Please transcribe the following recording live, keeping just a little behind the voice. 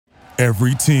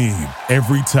Every team,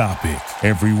 every topic,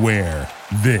 everywhere.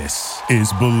 This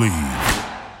is Believe.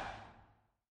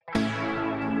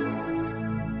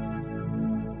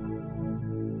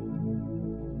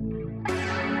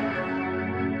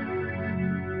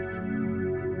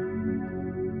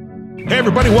 Hey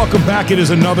everybody, welcome back. It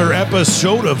is another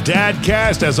episode of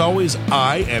Dadcast. As always,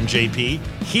 I am JP.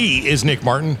 He is Nick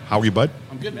Martin. How are you, bud?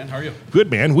 I'm good, man. How are you? Good,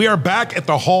 man. We are back at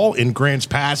the Hall in Grants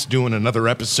Pass doing another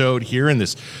episode here in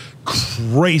this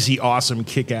crazy, awesome,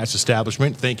 kick-ass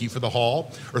establishment. Thank you for the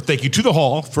Hall, or thank you to the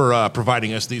Hall for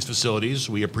providing us these facilities.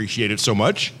 We appreciate it so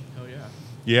much. Hell yeah.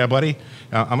 Yeah, buddy.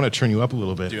 I'm going to turn you up a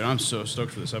little bit. Dude, I'm so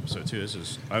stoked for this episode, too.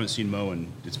 I haven't seen Mo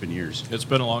in, it's been years. It's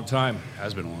been a long time. It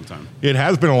has been a long time. It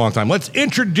has been a long time. Let's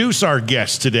introduce our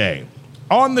guest today.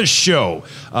 On the show,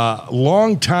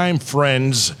 longtime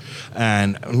friends,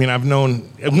 and I mean, I've known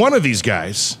one of these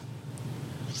guys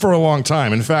for a long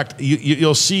time. In fact,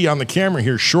 you'll see on the camera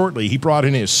here shortly, he brought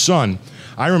in his son.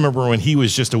 I remember when he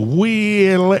was just a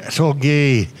wee little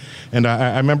gay, and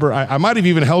I remember I might have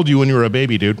even held you when you were a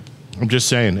baby, dude. I'm just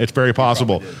saying, it's very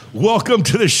possible. Welcome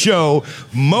to the show,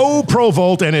 Mo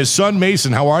Provolt and his son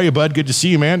Mason. How are you, bud? Good to see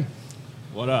you, man.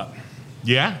 What up?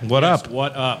 Yeah, what up?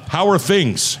 What up? How are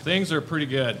things? Things are pretty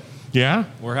good. Yeah?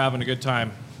 We're having a good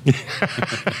time.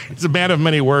 It's a man of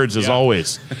many words, as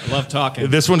always. I love talking.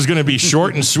 This one's going to be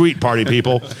short and sweet, party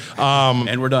people.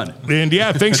 And we're done. And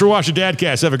yeah, thanks for watching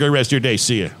Dadcast. Have a great rest of your day.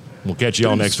 See ya. We'll catch you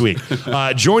all next week.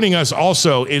 Joining us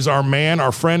also is our man,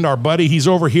 our friend, our buddy. He's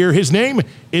over here. His name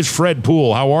is Fred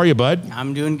Poole. How are you, bud?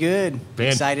 I'm doing good.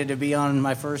 Excited to be on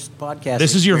my first podcast.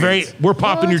 This is your we're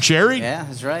popping your cherry? Yeah,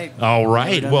 that's right. All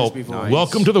right. Well, nice.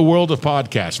 Welcome to the world of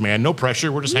podcasts, man. No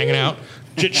pressure. We're just hanging out,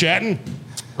 chit-chatting.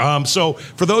 So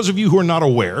for those of you who are not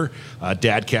aware,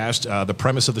 Dadcast, the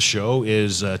premise of the show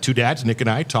is two dads, Nick and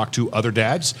I, talk to other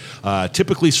dads,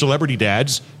 typically celebrity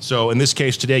dads. So in this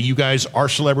case today, you guys are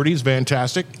celebrities.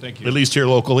 Fantastic. Thank you. At least here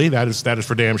locally. That is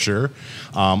for damn sure.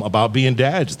 About being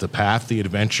dads, the path, the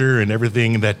adventure, and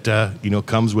everything that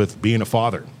comes with being a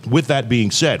father. With that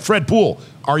being said, Fred Poole,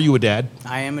 are you a dad?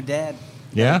 I am a dad.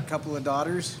 Yeah? Got a couple of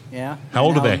daughters. Yeah. How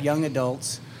old are they? Young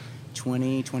adults,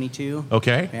 20, 22.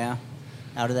 Okay. Yeah.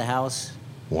 Out of the house.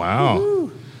 Wow.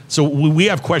 Woo-hoo. So we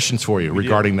have questions for you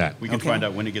regarding that. We can find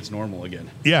out when it gets normal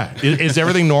again. Yeah. Is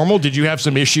everything normal? Did you have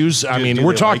some issues? I mean,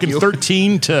 we're talking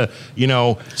 13 to,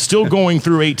 still going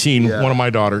through 18, one of my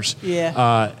daughters.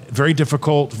 Yeah. Very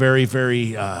difficult, very,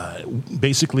 very,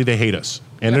 basically they hate us.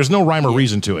 And there's no rhyme or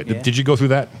reason to it. Yeah. Did you go through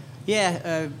that?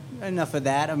 Yeah, enough of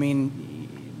that. I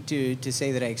mean, to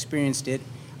say that I experienced it,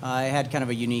 I had kind of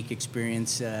a unique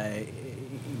experience.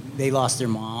 They lost their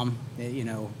mom.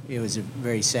 It was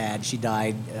very sad. She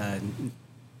died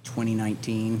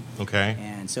 2019. Okay.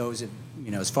 And so it was,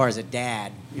 as far as a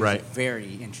dad, it was a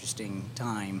very interesting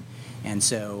time. And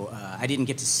so I didn't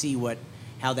get to see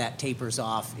how that tapers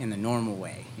off in the normal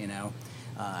way,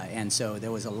 And so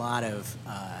there was a lot of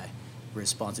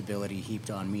responsibility heaped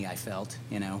on me, I felt,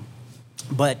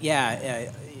 But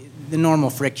yeah, the normal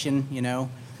friction,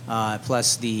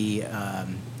 plus the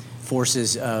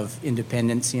forces of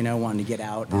independence, wanting to get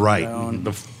out on right. their own.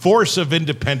 The force of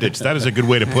independence. That is a good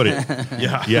way to put it.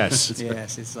 Yeah. Yes.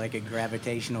 Yes, it's like a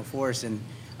gravitational force.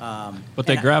 But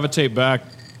they gravitate back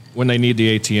when they need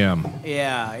the ATM.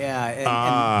 Yeah.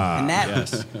 And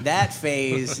that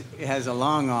phase has a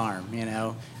long arm,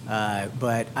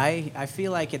 But I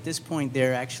feel like at this point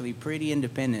they're actually pretty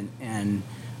independent. And,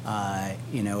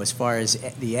 as far as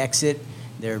the exit,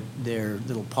 their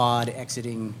little pod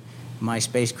exiting my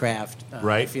spacecraft,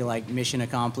 I feel like mission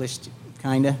accomplished,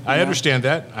 kind of. I understand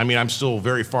that. I mean, I'm still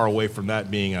very far away from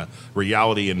that being a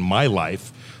reality in my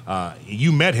life.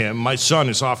 You met him. My son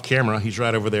is off camera. He's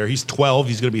right over there. He's 12.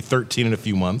 He's going to be 13 in a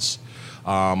few months.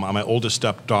 My oldest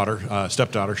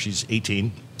stepdaughter, she's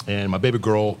 18. And my baby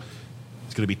girl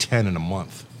is going to be 10 in a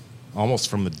month, almost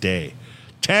from the day.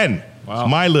 10. Wow.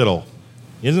 My little.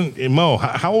 Mo,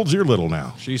 how old's your little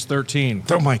now? She's 13.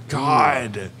 Oh, my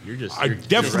God. I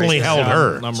definitely held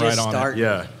her. I'm right on it.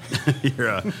 Yeah.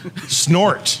 You're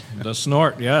Snort. The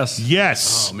snort, yes.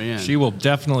 Yes. Oh, man. She will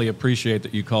definitely appreciate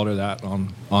that you called her that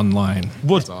online.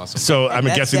 That's awesome. So I'm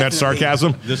guessing that's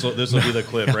sarcasm? This will be the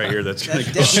clip right here that's going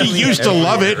to go. She used to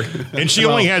love it, and she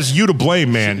only has you to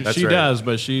blame, man. She does,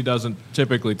 but she doesn't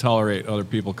typically tolerate other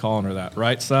people calling her that.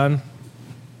 Right, son?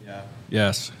 Yeah.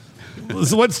 Yes.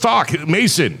 So let's talk.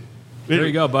 Mason. There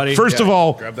you go, buddy. First of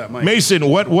all, grab that mic. Mason,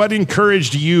 what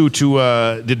encouraged you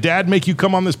to, did Dad make you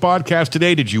come on this podcast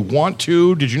today? Did you want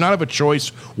to? Did you not have a choice?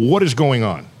 What is going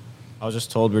on? I was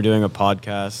just told we're doing a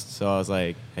podcast, so I was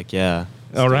like, heck yeah.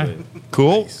 All right.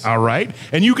 Cool. Nice. All right.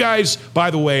 And you guys,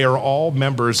 by the way, are all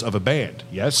members of a band,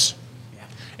 yes?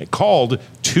 called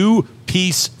Two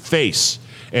Piece Face.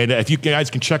 And if you guys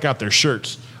can check out their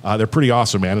shirts, they're pretty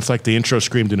awesome, man. It's like the intro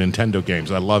scream to Nintendo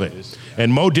games. I love it.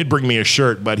 And Mo did bring me a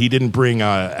shirt, but he didn't bring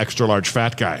extra large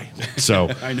fat guy. So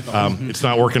I know. It's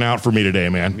not working out for me today,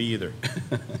 man. Me either.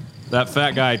 That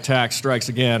fat guy tax strikes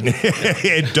again.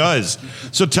 It does.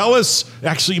 So tell us,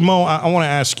 actually, Mo, I want to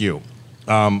ask you.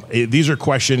 These are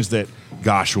questions that,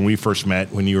 gosh, when we first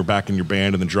met, when you were back in your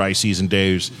band in the dry season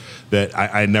days, that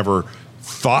I never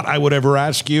thought I would ever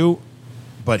ask you,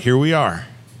 but here we are.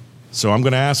 So I'm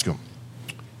going to ask them.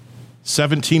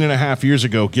 17 and a half years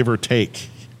ago, give or take,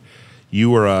 you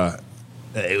were,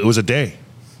 it was a day,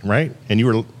 right? And you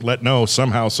were let know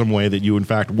somehow, some way that you, in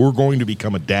fact, were going to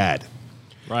become a dad.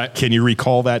 Right. Can you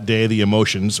recall that day, the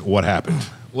emotions, what happened?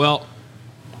 Well,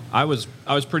 I was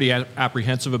pretty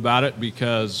apprehensive about it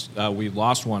because we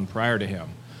lost one prior to him.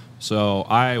 So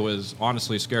I was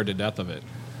honestly scared to death of it.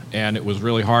 And it was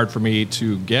really hard for me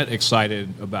to get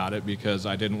excited about it because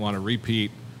I didn't want a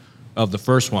repeat of the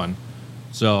first one.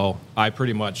 So I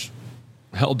pretty much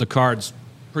held the cards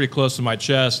pretty close to my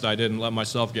chest. I didn't let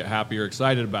myself get happy or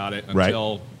excited about it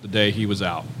until the day he was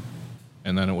out.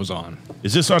 And then it was on.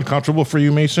 Is this uncomfortable for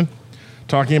you, Mason,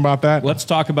 talking about that? Let's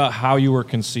talk about how you were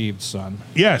conceived, son.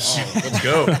 Yes. Let's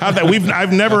go.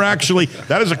 I've never actually,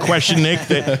 that is a question, Nick,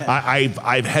 that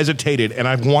I've hesitated and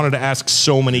I've wanted to ask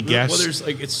so many guests. Well,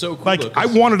 there's it's so cool. Like, I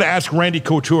wanted to ask Randy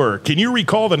Couture, can you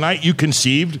recall the night you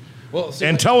conceived? Well, see,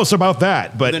 and tell us about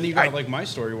that. But then you got my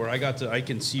story where I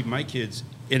conceived my kids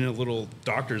in a little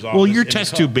doctor's office. Well, your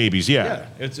test tube babies, yeah.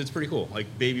 Yeah, it's pretty cool. Like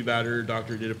baby batter,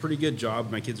 doctor did a pretty good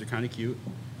job. My kids are kind of cute.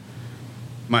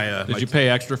 Did you pay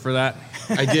extra for that?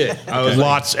 I did. I was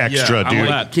lots extra, dude.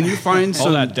 Like, can you find all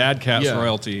some that Dadcast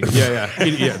royalty?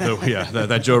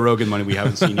 That Joe Rogan money we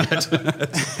haven't seen yet.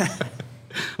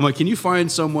 I'm like, can you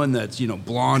find someone that's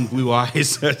blonde, blue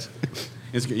eyes that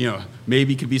is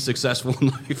maybe could be successful in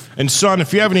life? And son,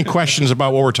 if you have any questions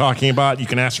about what we're talking about, you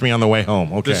can ask me on the way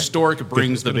home. Okay. The stork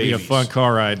brings the babies. Be a fun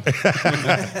car ride.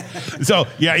 So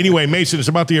yeah. Anyway, Mason, it's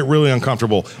about to get really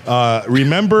uncomfortable.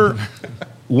 Remember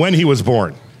when he was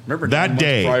born? Remember that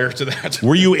day prior to that?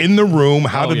 Were you in the room?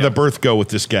 How did the birth go with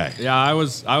this guy? Yeah, I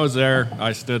was there.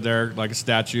 I stood there like a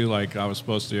statue, like I was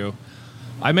supposed to.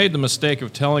 I made the mistake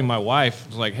of telling my wife,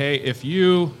 like, hey, if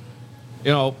if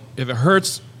it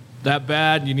hurts that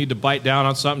bad, you need to bite down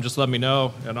on something, just let me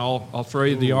know, and I'll throw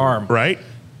you the arm. Right.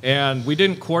 And we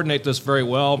didn't coordinate this very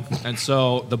well, and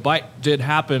so the bite did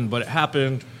happen, but it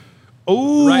happened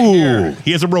right here.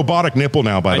 He has a robotic nipple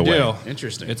now, by the way. I do.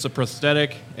 Interesting. It's a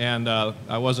prosthetic, and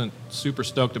I wasn't super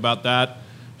stoked about that.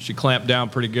 She clamped down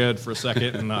pretty good for a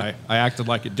second, and I acted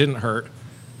like it didn't hurt.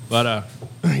 But,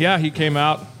 yeah, he came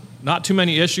out. Not too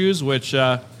many issues, which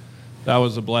that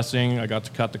was a blessing. I got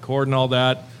to cut the cord and all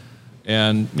that.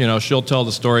 And, she'll tell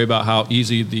the story about how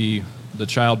easy the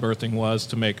childbirthing was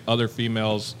to make other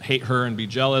females hate her and be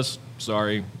jealous.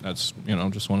 Sorry, that's,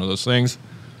 just one of those things.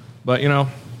 But, All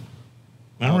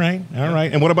right.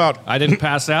 And what about... I didn't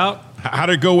pass out. How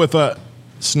did it go with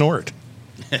Snort?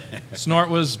 Snort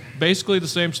was basically the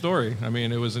same story. I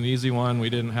mean, it was an easy one.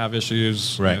 We didn't have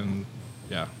issues. Right. And,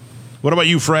 yeah. What about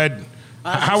you, Fred?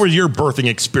 How was your birthing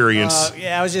experience?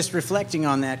 Yeah, I was just reflecting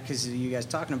on that because you guys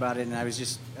talking about it, and I was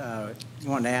just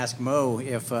wanting to ask Mo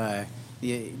if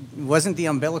wasn't the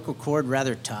umbilical cord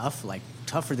rather tough, like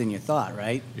tougher than you thought,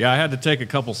 right? Yeah, I had to take a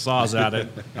couple saws at it.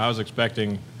 I was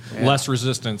expecting less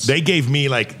resistance. They gave me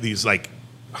these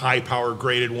high power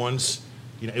graded ones.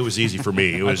 It was easy for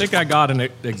me. I think I got an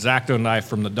X-Acto knife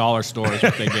from the dollar store is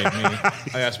what they gave me.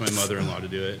 I asked my mother-in-law to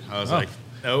do it. I was like,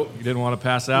 nope. You didn't want to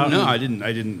pass out? No, I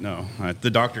didn't know.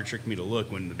 The doctor tricked me to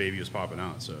look when the baby was popping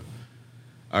out, so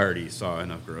I already saw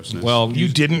enough grossness. Well, you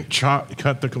didn't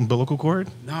cut the umbilical cord?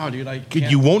 No, dude, I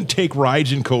can't. You won't take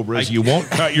rides in Cobras. You won't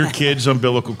cut your kids'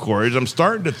 umbilical cords. I'm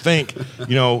starting to think,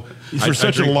 for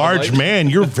such a large man,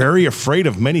 you're very afraid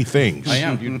of many things. I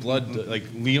am, dude. Blood, like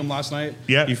Liam last night.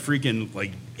 Yeah. He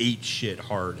freaking ate shit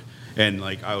hard, and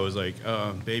I was like,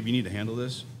 babe, you need to handle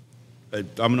this. I'm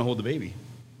gonna hold the baby.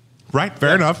 Right,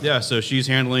 fair enough. Yeah, so she's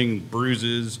handling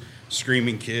bruises,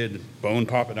 screaming kid, bone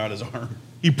popping out his arm.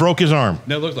 He broke his arm.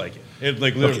 No, it looked like it.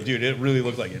 Literally, dude, it really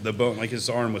looked like it. The bone, his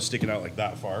arm was sticking out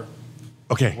that far.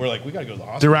 Okay. We're we gotta go to the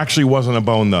hospital. There actually wasn't a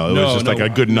bone, though. It was just a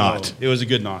good knot. It was a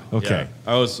good knot. Okay.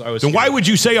 Yeah. I was. Then scared. why would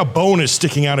you say a bone is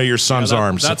sticking out of your son's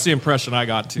arms? That's the impression I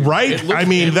got, too. Right?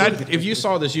 If you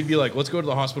saw this, you'd be like, let's go to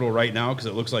the hospital right now because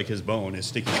it looks like his bone is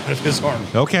sticking out of his arm.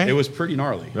 Okay. It was pretty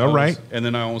gnarly. All right. And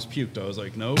then I almost puked. I was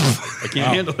like, no, I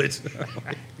can't handle it.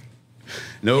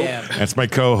 Nope. Yeah. That's my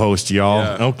co-host, y'all.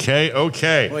 Yeah.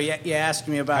 Okay. Well, you asked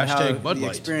me about how Hashtag Bud the Light.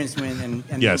 experience went, and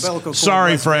Yes. the umbilical cord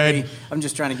Sorry, was Fred. I'm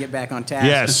just trying to get back on task.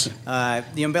 Yes.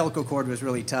 The umbilical cord was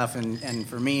really tough, and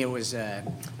for me, it was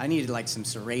I needed like some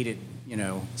serrated,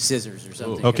 scissors or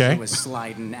something. 'cause Okay. It was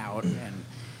sliding out, and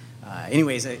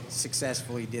anyways, I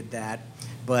successfully did that.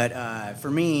 But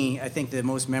for me, I think the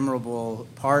most memorable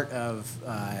part of,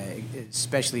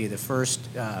 especially the first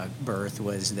birth,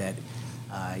 was that,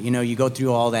 you go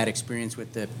through all that experience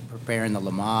with preparing the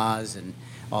Lamaze and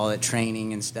all that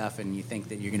training and stuff, and you think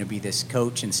that you're going to be this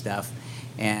coach and stuff.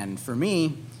 And for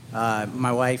me,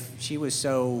 my wife, she was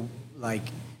so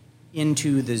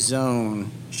into the zone.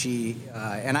 She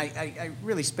and I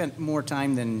really spent more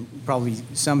time than probably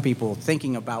some people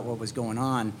thinking about what was going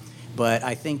on. But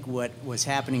I think what was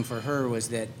happening for her was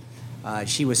that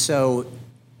she was so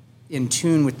in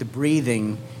tune with the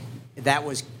breathing that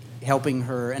was helping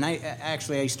her. And I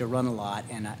used to run a lot,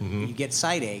 and you get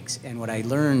side aches. And what I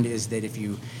learned is that if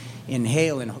you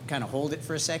inhale and kind of hold it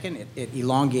for a second, it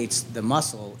elongates the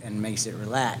muscle and makes it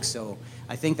relax. So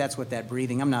I think that's what that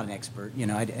breathing. I'm not an expert,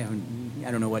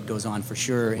 I don't know what goes on for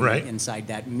sure inside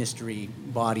that mystery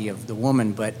body of the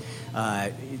woman. But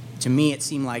to me, it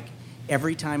seemed like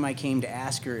every time I came to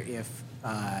ask her if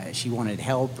she wanted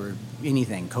help or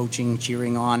anything, coaching,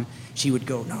 cheering on, she would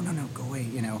go, no, go away,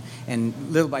 And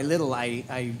little by little,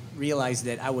 I realized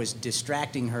that I was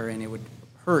distracting her, and it would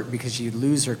hurt because she'd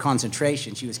lose her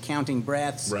concentration. She was counting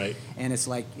breaths, and it's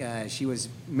like she was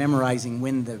memorizing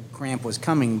when the cramp was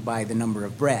coming by the number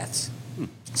of breaths.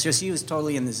 So she was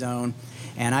totally in the zone,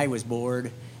 and I was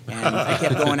bored, and I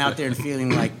kept going out there and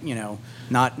feeling like,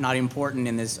 not important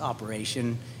in this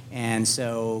operation. And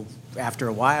so after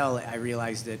a while, I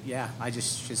realized that, I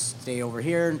just stay over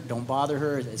here, don't bother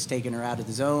her. It's taking her out of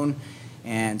the zone.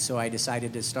 And so I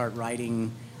decided to start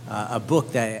writing a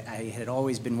book that I had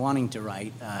always been wanting to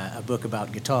write, a book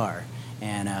about guitar.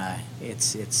 And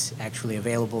it's actually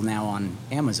available now on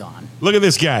Amazon. Look at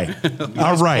this guy.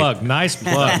 All right. Nice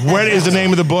plug. What is the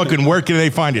name of the book, and where can they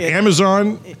find it?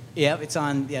 Amazon? It's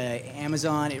on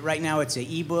Amazon. Right now it's an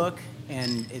ebook,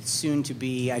 and it's soon to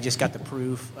be, I just got the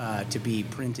proof to be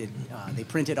printed. They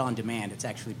print it on demand. It's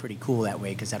actually pretty cool that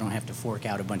way because I don't have to fork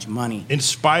out a bunch of money.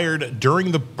 Inspired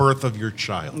during the birth of your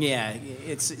child. Yeah,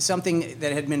 it's something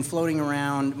that had been floating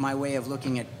around, my way of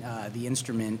looking at the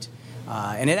instrument.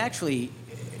 And it actually,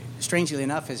 strangely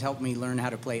enough, has helped me learn how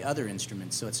to play other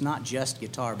instruments. So it's not just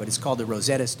guitar, but it's called the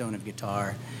Rosetta Stone of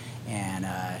guitar. And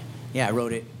I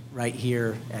wrote it right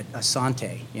here at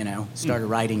Asante, started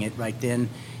writing it right then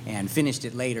and finished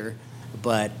it later.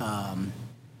 But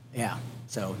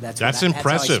so that's impressive.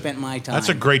 That's how I spent my time. That's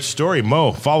a great story.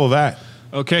 Mo, follow that.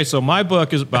 Okay, so my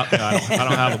book is about. I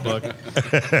don't have a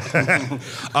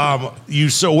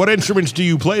book. So what instruments do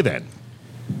you play then?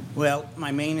 Well,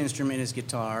 my main instrument is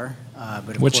guitar,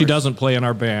 but of Which course, he doesn't play in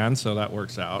our band, so that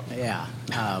works out. Yeah,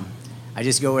 I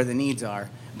just go where the needs are.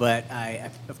 But I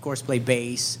of course, play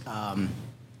bass.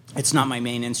 It's not my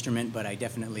main instrument, but I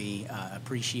definitely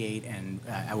appreciate, and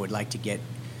I would like to get.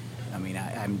 I mean,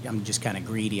 I'm just kind of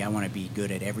greedy. I want to be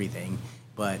good at everything,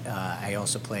 but I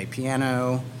also play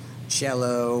piano,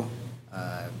 cello,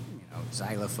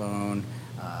 xylophone,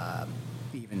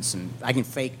 even some. I can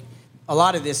fake. A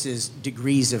lot of this is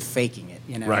degrees of faking it,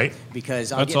 Right.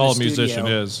 Because I'll That's get in all the a musician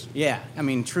studio. is. Yeah, I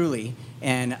mean, truly.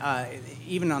 And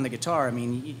even on the guitar, I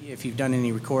mean, if you've done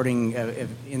any recording of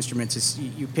instruments,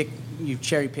 you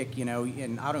cherry pick,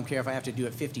 and I don't care if I have to do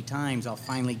it 50 times, I'll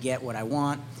finally get what I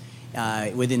want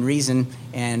within reason.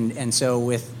 And so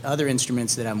with other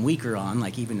instruments that I'm weaker on,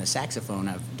 like even the saxophone,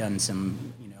 I've done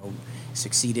some,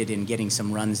 succeeded in getting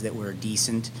some runs that were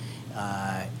decent.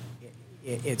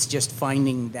 It's just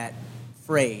finding that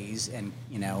phrase, and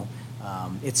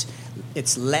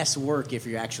it's less work if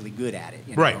you're actually good at it,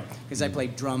 Right. Because I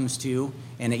played drums too,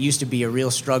 and it used to be a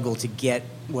real struggle to get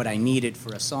what I needed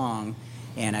for a song,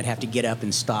 and I'd have to get up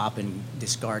and stop and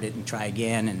discard it and try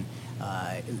again, and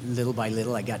little by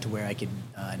little I got to where I could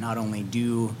not only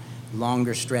do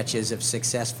longer stretches of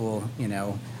successful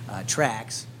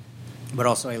tracks, but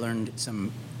also I learned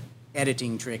some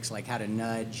editing tricks like how to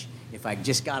nudge. If I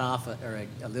just got off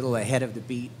a little ahead of the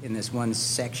beat in this one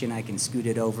section, I can scoot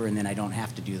it over, and then I don't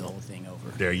have to do the whole thing over.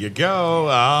 There you go.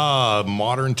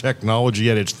 Modern technology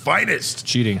at its finest.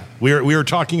 Cheating. We were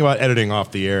talking about editing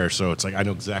off the air, so it's like I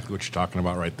know exactly what you're talking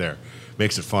about right there.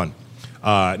 Makes it fun.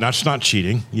 Not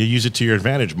cheating. You use it to your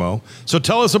advantage, Mo. So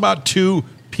tell us about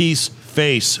Two-Piece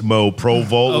Face, Mo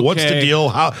Provolt. Okay. What's the deal?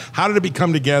 How did it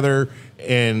come together?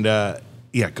 And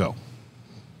go.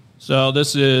 So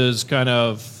this is kind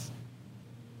of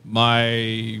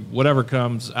whatever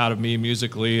comes out of me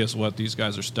musically is what these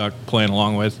guys are stuck playing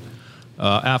along with.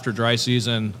 After dry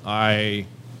season, I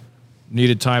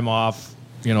needed time off.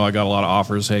 You know, I got a lot of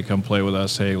offers. Hey, come play with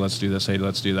us. Hey, let's do this. Hey,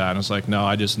 let's do that. And it's like, no,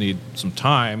 I just need some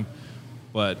time.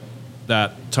 But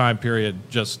that time period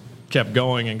just kept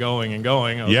going and going and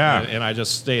going. Yeah. And I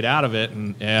just stayed out of it.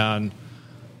 And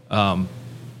I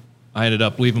ended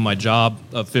up leaving my job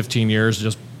of 15 years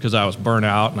just because I was burnt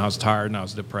out and I was tired and I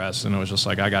was depressed. And it was just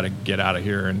like, I got to get out of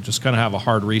here and just kind of have a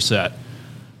hard reset.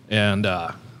 And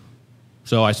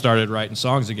so I started writing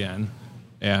songs again.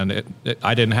 And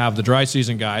I didn't have the dry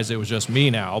season guys. It was just me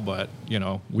now. But, you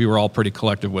know, we were all pretty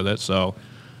collective with it. So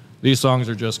these songs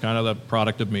are just kind of the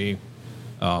product of me.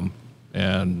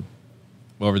 And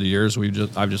over the years,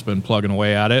 I've just been plugging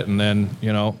away at it. And then,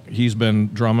 you know, he's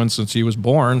been drumming since he was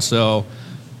born. So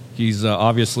he's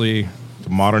obviously the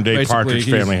modern day Partridge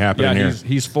Family happening here.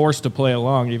 He's forced to play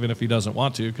along even if he doesn't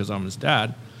want to because I'm his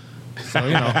dad. So,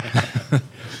 you know.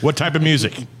 What type of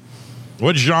music?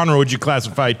 What genre would you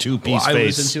classify Two-Piece I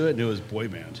Face? listened to it and it was boy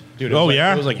band. Dude, It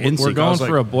was like We're NSYNC. going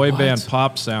for a boy what? band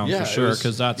pop sound Yeah, for it sure was-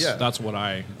 because that's what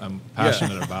I am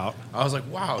passionate about. I was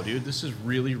like, wow, dude, this is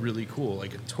really, really cool.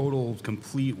 Like a total,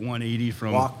 complete 180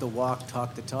 from... Walk the walk,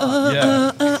 talk the talk.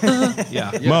 Yeah.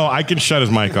 Yeah. Mo, I can shut his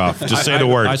mic off. Just say the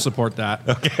word. I support that.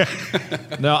 Okay.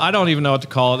 No, I don't even know what to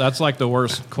call it. That's like the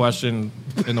worst question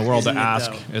in the world to Isn't it,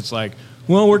 ask. though? It's like,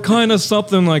 well, we're kind of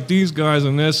something like these guys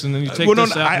and this, and then you take Well, no,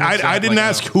 this no, out. and this I out, didn't like,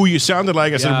 ask who you sounded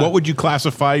like. I said, Yeah. what would you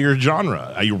classify your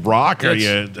genre? Are you rock? Are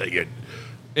you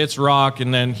It's rock,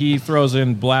 and then he throws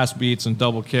in blast beats and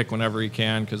double kick whenever he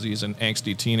can because he's an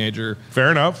angsty teenager.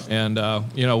 fair enough? And,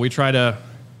 you know, we try to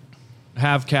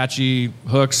have catchy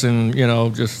hooks and, you know,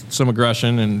 just some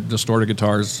aggression and distorted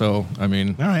guitars. So, I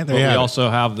mean, All right, there but you we have it. also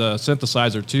have the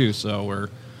synthesizer too. So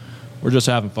we're just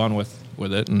having fun with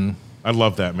it. And I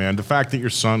love that, man. The fact that your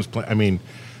son's playing, I mean,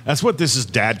 that's what this is.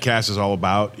 Dadcast is all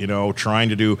about, you know, I'm trying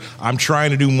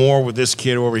to do more with this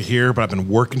kid over here, but I've been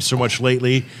working so much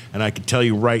lately. And I can tell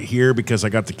you right here because I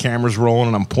got the cameras rolling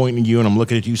and I'm pointing at you and I'm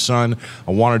looking at you, son.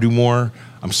 I want to do more.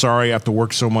 I'm sorry I have to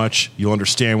work so much. You'll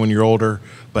understand when you're older.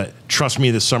 But trust me,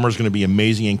 this summer is going to be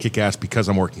amazing and kick-ass because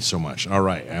I'm working so much. All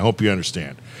right. I hope you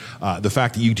understand. The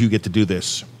fact that you two get to do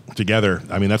this together,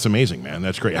 I mean, that's amazing, man.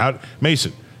 That's great.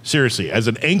 Mason, seriously, as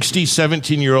an angsty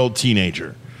 17-year-old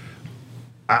teenager,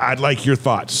 I'd like your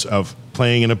thoughts of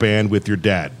playing in a band with your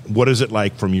dad. What is it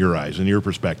like from your eyes and your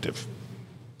perspective?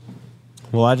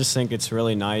 Well, I just think it's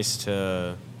really nice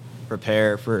to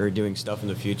prepare for doing stuff in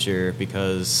the future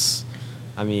because,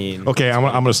 I mean... Okay, I'm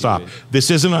going to stop.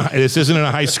 This isn't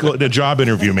a high school a job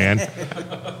interview, man.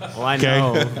 Well, I Okay.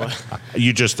 know, but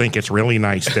You just think it's really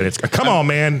nice that it's... Come on,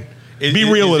 man. Be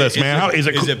real with us, man. Is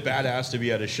it badass to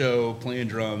be at a show playing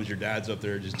drums? Your dad's up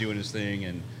there just doing his thing,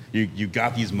 and you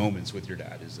got these moments with your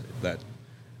dad. Is it that?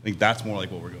 I think that's more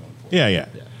like what we're going for. Yeah.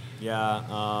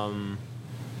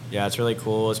 yeah, it's really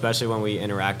cool, especially when we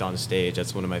interact on stage.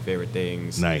 That's one of my favorite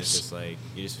things. Nice. It's just like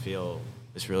you just feel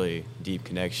this really deep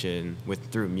connection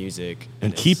through music.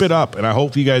 And keep it up. And I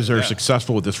hope you guys are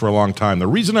successful with this for a long time. The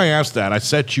reason I asked that, I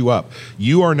set you up.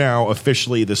 You are now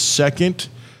officially the second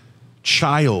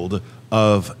child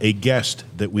of a guest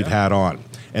that we've had on.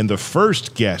 And the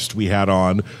first guest we had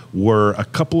on were a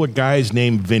couple of guys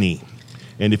named Vinny.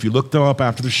 And if you look them up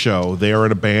after the show, they are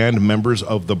in a band, members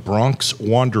of the Bronx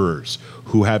Wanderers,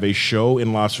 who have a show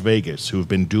in Las Vegas, who have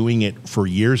been doing it for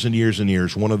years and years and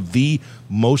years. One of the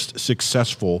most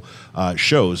successful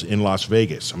shows in Las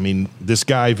Vegas. I mean, this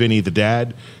guy, Vinny, the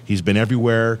dad, he's been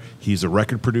everywhere. He's a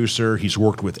record producer. He's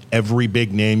worked with every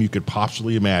big name you could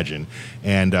possibly imagine.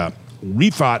 And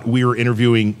we thought we were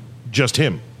interviewing just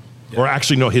him. Or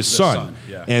actually, no, his son.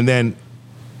 Yeah. And then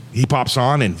he pops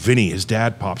on, and Vinny, his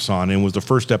dad, pops on. And it was the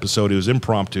first episode. It was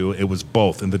impromptu. It was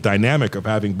both. And the dynamic of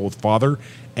having both father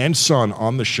and son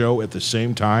on the show at the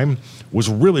same time was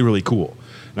really, really cool.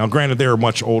 Now, granted, they were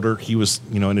much older. He was,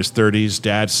 in his 30s.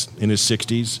 Dad's in his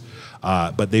 60s.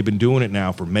 But they've been doing it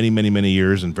now for many, many, many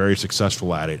years and very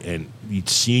successful at it. And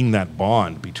seeing that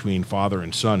bond between father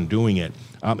and son doing it,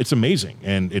 it's amazing.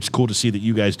 And it's cool to see that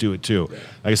you guys do it too.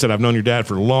 Like I said, I've known your dad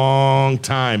for a long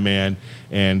time, man.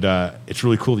 And it's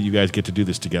really cool that you guys get to do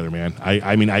this together, man.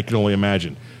 I mean, I can only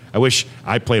imagine. I wish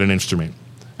I played an instrument.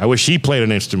 I wish he played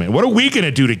an instrument. What are we going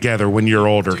to do together when you're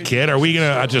older, kid? Are we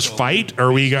going to just fight?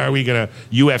 Are we going to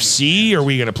UFC? Are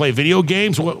we going to play video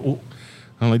games?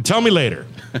 Tell me later.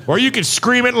 Or you can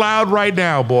scream it loud right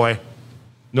now, boy.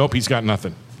 Nope, he's got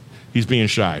nothing. He's being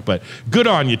shy. But good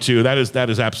on you two. That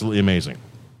is absolutely amazing.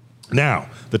 Now,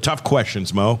 the tough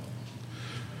questions, Mo.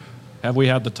 Have we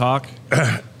had the talk?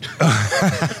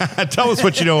 Tell us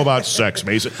what you know about sex,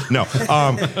 Mason. No.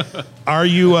 Are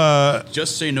you...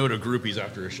 Just say no to groupies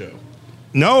after a show.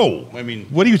 No. I mean...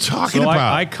 What are you talking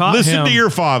about? I caught Listen him, to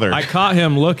your father. I caught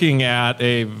him looking at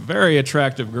a very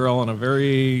attractive girl in a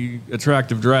very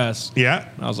attractive dress. Yeah.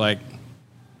 And I was like,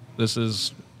 this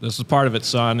is part of it,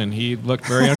 son. And he looked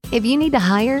very... If you need to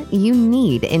hire, you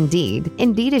need Indeed.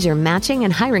 Indeed is your matching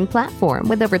and hiring platform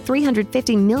with over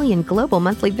 350 million global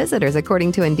monthly visitors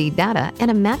according to Indeed data and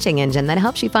a matching engine that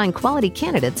helps you find quality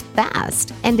candidates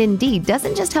fast. And Indeed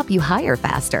doesn't just help you hire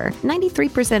faster.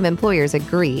 93% of employers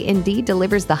agree Indeed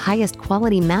delivers the highest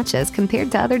quality matches compared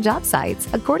to other job sites,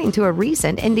 according to a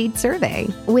recent Indeed survey.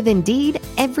 With Indeed,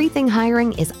 everything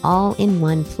hiring is all in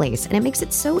one place, and it makes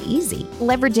it so easy.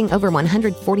 Leveraging over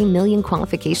 140 million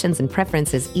qualifications and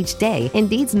preferences each day,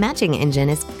 Indeed's matching engine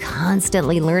is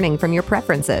constantly learning from your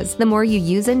preferences. The more you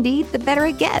use Indeed, the better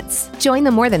it gets. Join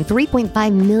the more than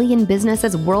 3.5 million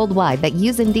businesses worldwide that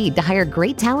use Indeed to hire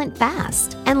great talent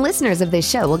fast. And listeners of this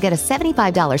show will get a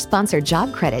 $75 sponsored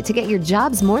job credit to get your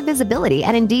jobs more visibility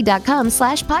at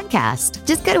Indeed.com/podcast.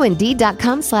 Just go to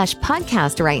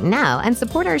Indeed.com/podcast right now and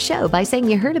support our show by saying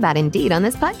you heard about Indeed on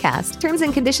this podcast. Terms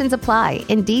and conditions apply.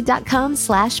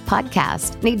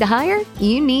 Indeed.com/podcast. Need to hire?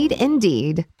 You need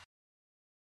Indeed.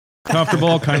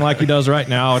 comfortable, kind of like he does right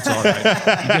now. It's all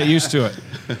right. You get used to it.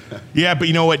 Yeah, but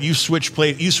you know what? You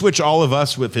switch all of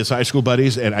us with his high school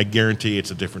buddies, and I guarantee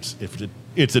it's a different.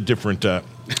 It's a different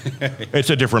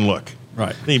look.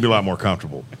 Right. Then you'd be a lot more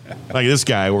comfortable. Like this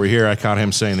guy over here, I caught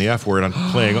him saying the F word on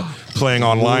playing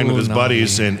online with his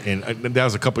buddies, and that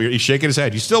was a couple years. He's shaking his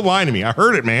head. You still lying to me? I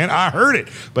heard it, man. I heard it.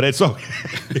 But it's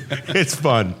it's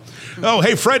fun. Oh,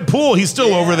 hey, Fred Poole, he's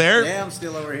still over there. Yeah, I'm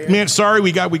still over here. Man, sorry,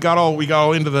 we got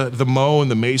all into the Mo and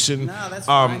the Mason. No, that's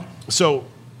fine. So,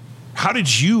 how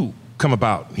did you come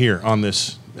about here on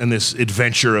this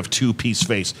adventure of two-piece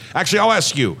face? Actually, I'll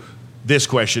ask you this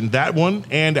question, that one,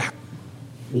 and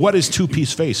what is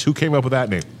two-piece face? Who came up with that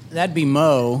name? That'd be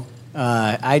Mo.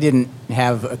 I didn't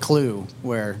have a clue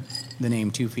where the name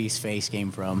two-piece face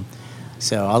came from,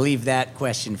 so I'll leave that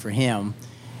question for him.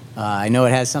 I know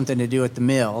it has something to do with the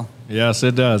mill. Yes,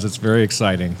 it does. It's very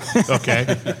exciting.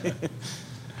 Okay.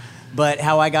 But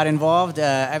how I got involved,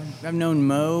 I've known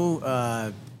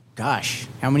Mo,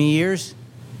 how many years?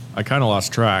 I kind of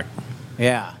lost track.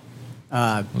 Yeah.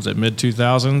 Was it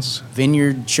mid-2000s?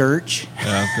 Vineyard Church.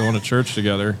 Yeah, going to church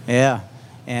together. Yeah.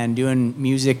 And doing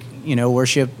music,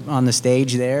 worship on the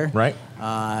stage there. Right.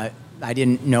 I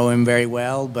didn't know him very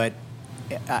well, but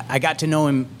I got to know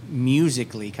him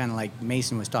musically, kind of like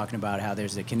Mason was talking about, how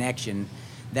there's a connection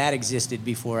that existed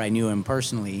before I knew him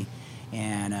personally.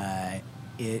 And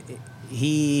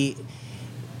he,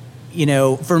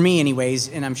 for me anyways,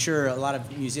 and I'm sure a lot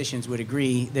of musicians would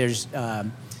agree, there's,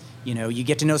 you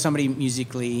get to know somebody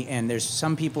musically, and there's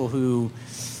some people who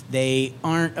they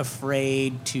aren't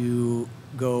afraid to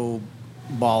go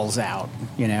balls out,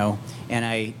 and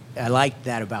I liked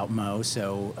that about Mo.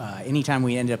 So anytime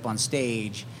we ended up on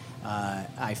stage,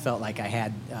 I felt like I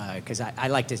had, because I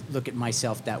like to look at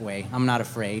myself that way. I'm not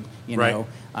afraid, Right.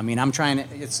 I mean, I'm trying to,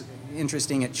 it's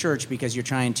interesting at church because you're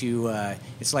trying to,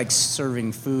 it's like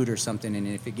serving food or something, and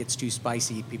if it gets too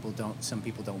spicy, some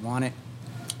people don't want it.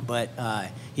 But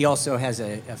he also has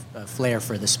a flair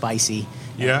for the spicy.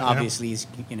 Yeah. Obviously, he's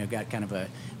got kind of a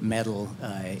metal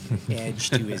edge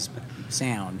to his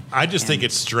sound. I just think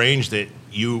it's strange that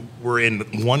you were in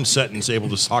one sentence able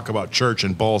to talk about church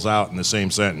and balls out in the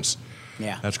same sentence.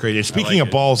 Yeah. That's crazy. And speaking like of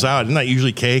it. balls out, isn't that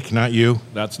usually Cake, not you?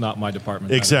 That's not my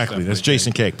department. Exactly. That's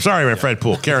Jason Cake. Sorry, man, Fred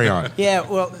Poole. Carry on. Yeah.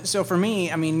 Well, so for me,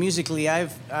 I mean, musically,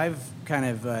 I've kind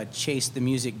of chased the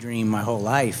music dream my whole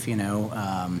life.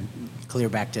 Clear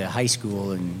back to high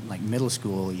school and like middle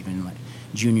school, even like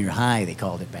junior high, they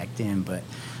called it back then. But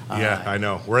Yeah, I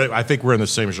know. I think we're in the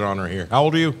same genre here. How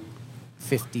old are you?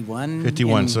 51.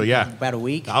 51. in So yeah, about a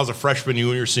week. I was a freshman, you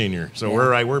were your senior. So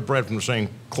Yeah. we're bred from the same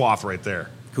cloth right there.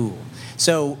 Cool.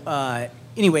 So,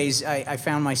 anyways, I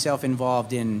found myself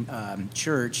involved in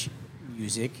church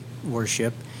music,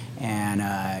 worship,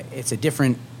 and it's a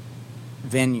different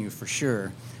venue for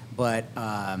sure. But,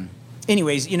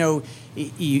 anyways,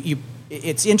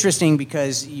 it's interesting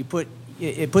because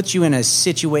it puts you in a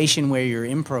situation where you're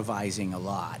improvising a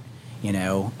lot,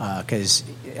 because,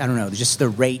 I don't know, just the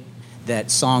rate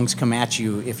that songs come at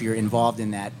you if you're involved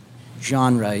in that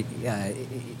genre,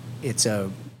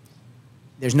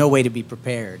 there's no way to be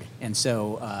prepared. And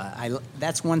so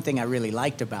that's one thing I really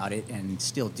liked about it and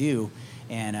still do.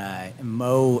 And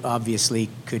Mo obviously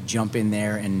could jump in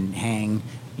there and hang,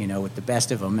 with the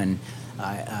best of them. And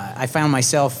I found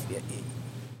myself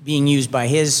being used by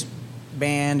his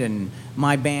band and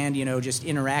my band, just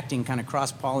interacting, kind of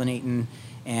cross-pollinating,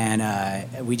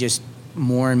 and we just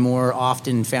more and more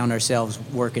often found ourselves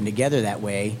working together that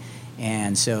way,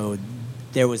 and so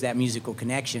there was that musical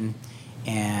connection,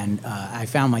 and I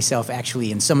found myself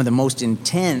actually in some of the most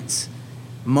intense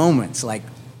moments, like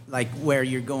where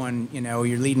you're going,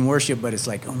 you're leading worship, but it's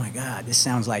like, oh my God, this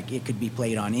sounds like it could be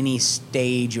played on any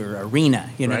stage or arena,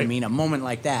 you know what I mean? A moment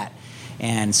like that.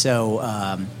 And so,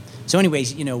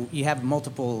 anyways, you have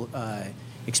multiple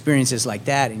experiences like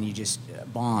that, and you just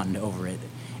bond over it.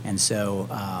 And so,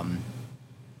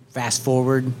 fast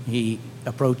forward, he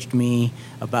approached me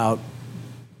about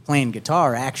playing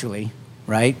guitar, actually,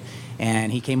 right?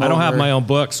 And he came over. I don't have my own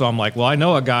book, so I'm like, well, I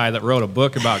know a guy that wrote a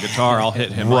book about guitar. I'll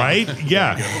hit him Right? up.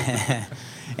 Yeah.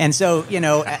 And so,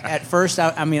 at first,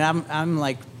 I'm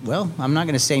like, well, I'm not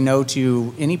going to say no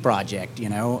to any project,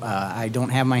 I don't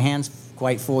have my hands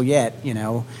quite full yet,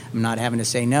 I'm not having to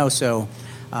say no. So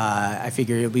I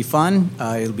figure it'll be fun.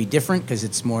 It'll be different because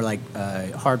it's more like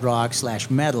hard rock /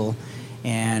 metal.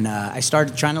 And I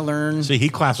started trying to learn. See, he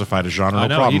classified a genre. I No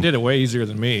know, problem. he did it way easier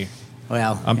than me.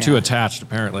 Well, I'm too attached,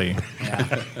 apparently.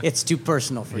 Yeah. It's too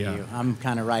personal for Yeah. you. I'm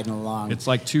kind of riding along. It's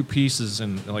like two pieces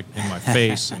in my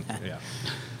face. And, yeah.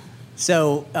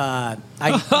 So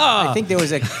I think there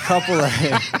was a couple of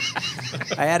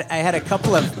I had a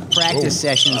couple of practice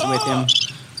sessions with him.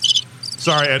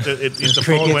 Sorry, the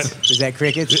phone went. Is that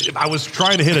crickets? I was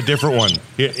trying to hit a different one.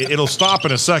 It'll stop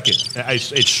in a second.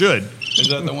 It should. Is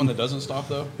that the one that doesn't stop,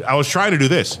 though? I was trying to do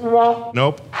this.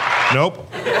 Nope.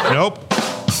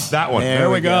 That one. There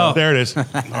we go. There it is. All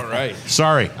right.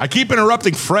 Sorry. I keep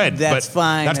interrupting Fred. That's but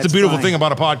fine. That's the That's beautiful fine. thing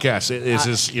about a podcast. Is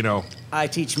this, I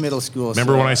teach middle school.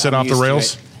 Remember so when I said I'm off the used to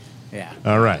rails? it. Yeah.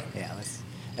 All right. Yeah,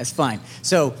 that's fine.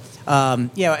 So,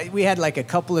 we had like a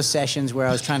couple of sessions where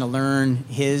I was trying to learn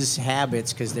his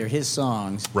habits because they're his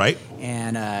songs. Right.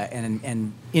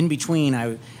 And in between,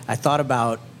 I thought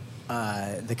about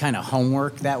the kind of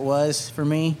homework that was for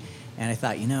me, and I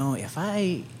thought, if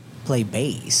I play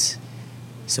bass,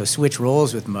 so switch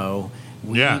roles with Mo,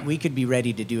 we could be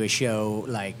ready to do a show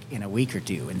like in a week or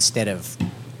two instead of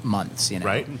months,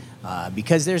 Right.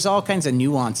 Because there's all kinds of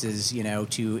nuances,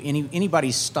 to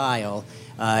anybody's style.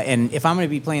 And if I'm going to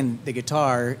be playing the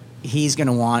guitar, he's going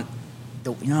to want,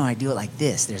 I do it like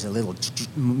this. There's a little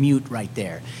mute right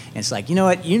there. And it's like, you know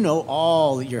what? You know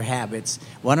all your habits.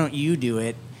 Why don't you do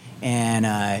it? And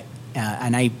I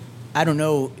don't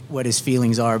know what his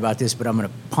feelings are about this, but I'm going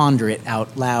to ponder it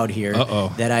out loud here.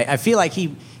 Uh-oh. That I feel like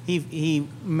he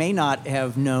may not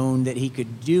have known that he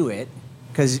could do it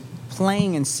because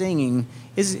playing and singing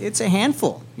it's a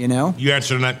handful, You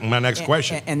answered my next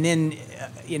question. And then,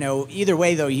 either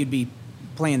way though, you'd be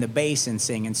playing the bass and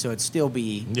singing, so it'd still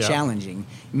be challenging.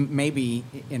 Maybe,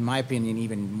 in my opinion,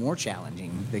 even more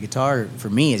challenging. The guitar for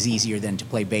me is easier than to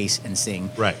play bass and sing.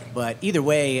 Right. But either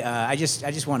way, I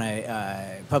just want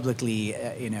to publicly,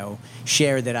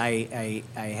 share that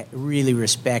I really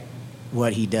respect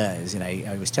what he does, and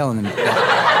I was telling him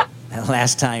that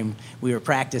last time we were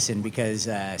practicing because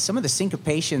some of the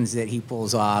syncopations that he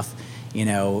pulls off,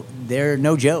 they're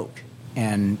no joke,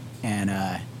 and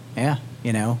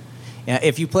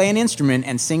if you play an instrument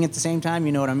and sing at the same time,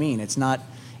 you know what I mean. It's not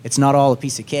all a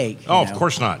piece of cake. Oh, of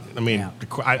course not. I mean,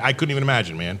 I couldn't even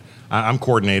imagine, man. I'm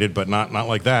coordinated, but not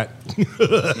like that.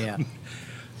 Yeah.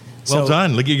 Well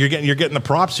done. Look, you're getting the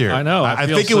props here. I know. I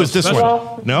feel think it so was this special.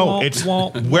 one. No, it's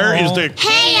where is the?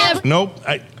 Hey, Nope.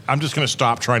 I'm just going to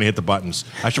stop trying to hit the buttons.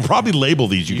 I should probably label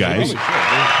these, you guys.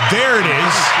 There it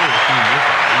is.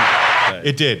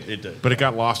 It did. But it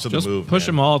got lost in Just the move. push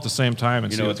man. them all at the same time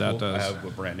and see what what's that cool? I does. have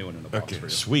a brand new one in the box Okay, for you.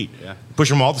 sweet. Yeah. Push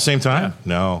them all at the same time?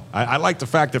 Yeah. No. I like the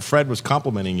fact that Fred was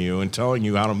complimenting you and telling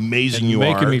you how amazing And you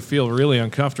making are. me feel really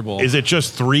uncomfortable. Is it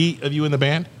just 3 of you in the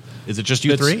band? Is it just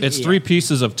you it's, 3? It's 3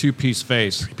 pieces of 2-piece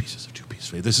face. 3 pieces of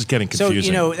 2-piece. This is getting So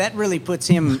confusing. that really puts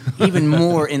him even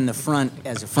more in the front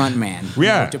as a front man.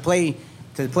 Yeah. To play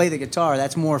the guitar,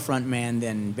 that's more front man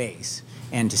than bass,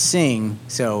 and to sing.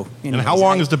 So And how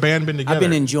long has the band been together? I've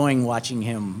been enjoying watching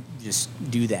him just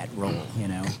do that role.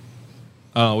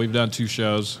 Oh, we've done 2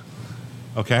 shows.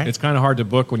 Okay. It's kind of hard to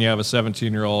book when you have a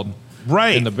 17-year-old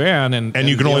right in the band, and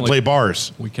you can the only play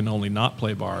bars. We can only not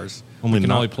play bars. Only we can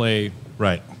not- only play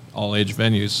Right. all age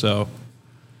venues. So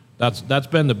that's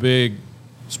been the big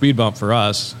speed bump for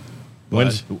us. When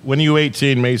are you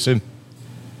 18, Mason? Do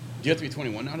you have to be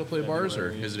 21 now to play bars, or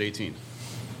is it 18?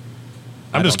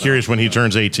 I'm just curious when he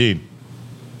turns 18.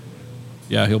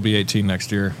 Yeah, he'll be 18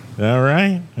 next year. All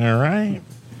right.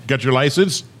 Got your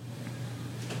license?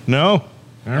 No?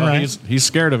 All right. He's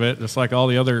scared of it, just like all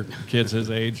the other kids his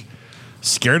age.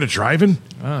 Scared of driving?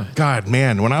 God,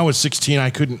 man, when I was 16, I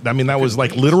couldn't. I mean, that was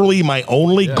like literally my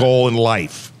only goal in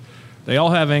life. They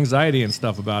all have anxiety and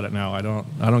stuff about it now. I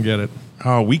don't get it.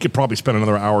 Oh, we could probably spend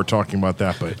another hour talking about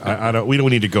that, but I don't. We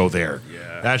don't need to go there.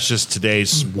 Yeah. That's just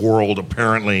today's world,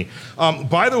 apparently.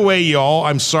 By the way, y'all,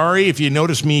 I'm sorry if you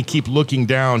notice me keep looking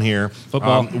down here.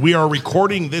 Football. We are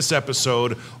recording this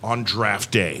episode on draft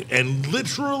day, and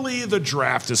literally the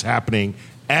draft is happening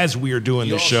as we are doing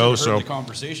the show. So the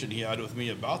conversation he had with me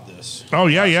about this. Oh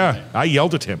yeah. I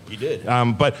yelled at him. He did.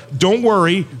 But don't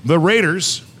worry, the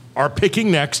Raiders are picking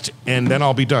next, and then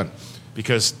I'll be done.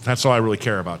 Because that's all I really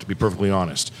care about, to be perfectly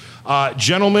honest.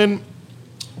 Gentlemen,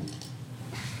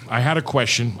 I had a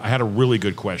question. I had a really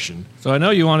good question. So I know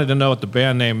you wanted to know what the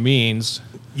band name means.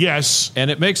 Yes.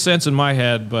 And it makes sense in my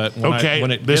head, but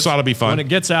this ought to be fun. When it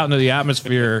gets out into the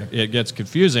atmosphere, it gets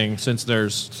confusing since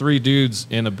there's 3 dudes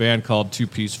in a band called Two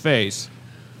Piece Face.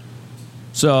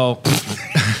 So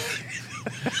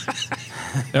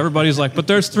everybody's like, but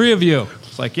there's 3 of you.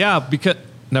 It's like, yeah, because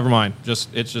never mind.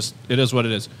 It is what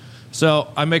it is.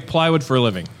 So I make plywood for a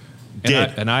living.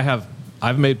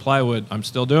 I've made plywood. I'm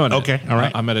still doing it. Okay, all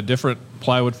right. I'm at a different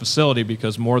plywood facility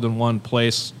because more than one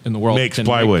place in the world makes can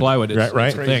plywood. Make plywood. It's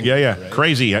right. a thing. Yeah. Right.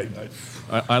 Crazy.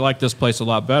 I like this place a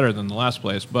lot better than the last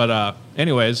place. But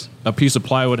anyways, a piece of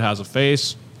plywood has a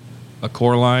face, a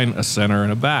core line, a center,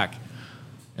 and a back.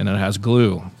 And it has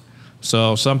glue.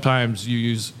 So sometimes you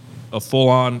use a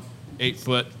full-on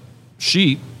 8-foot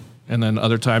sheet, and then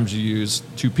other times you use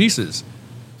 2 pieces.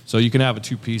 So you can have a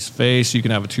 2-piece face, you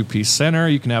can have a 2-piece center,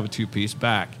 you can have a 2-piece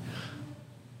back.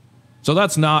 So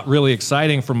that's not really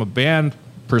exciting from a band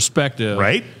perspective.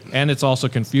 Right. And it's also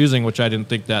confusing, which I didn't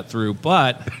think that through.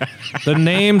 But the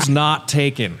name's not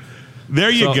taken. There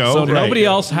you go. So nobody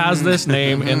else has this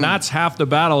name, and that's half the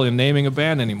battle in naming a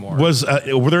band anymore.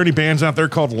 Were there any bands out there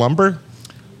called Lumber?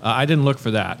 I didn't look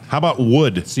for that. How about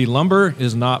Wood? See, lumber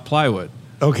is not plywood.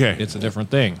 Okay. It's a different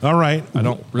thing. All right. I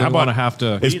don't really want to have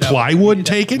to... Is plywood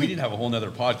taken? We need to have a whole nother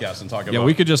podcast and talk about... Yeah,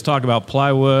 we could just talk about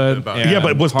plywood.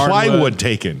 But was hardwood. plywood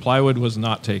taken? Plywood was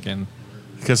not taken.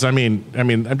 Because, I mean,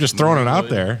 I'm just throwing it out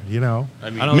there, you know.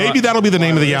 know. Maybe that'll be the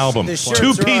name of the album. The shirts are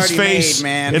 2-piece already face made,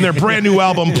 man. in their brand new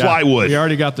album, Plywood. We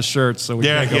already got the shirts, so we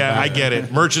can't go back. I get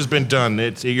it. Merch has been done.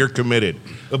 You're committed.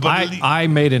 But I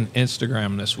made an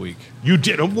Instagram this week. You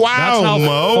did? Wow, That's how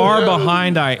Mo. far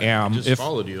behind I am. Just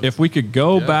followed you. If we could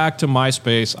go back to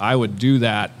MySpace, I would do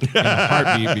that in a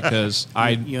heartbeat because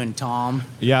You and Tom.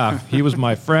 Yeah, he was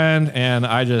my friend, and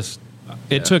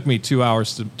it took me 2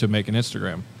 hours to make an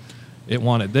Instagram. It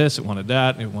wanted this, it wanted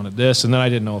that, it wanted this, and then I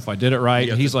didn't know if I did it right.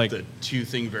 And he's like, the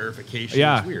 2-thing verification.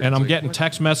 yeah, it's weird. and it's I'm like, getting what?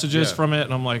 text messages from it,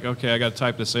 and I'm like, okay, I got to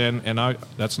type this in, and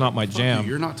that's not my jam.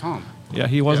 You're not Tom. Yeah,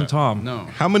 he wasn't Tom. No.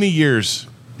 How many years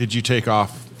did you take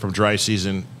off from dry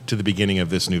season to the beginning of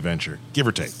this new venture? Give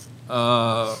or take.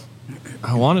 I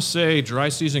want to say dry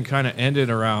season kind of ended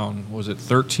around, was it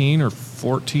 13 or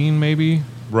 14 maybe?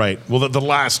 Right. Well, the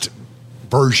last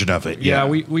version of it. Yeah,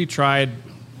 we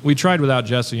tried without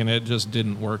Jesse, and it just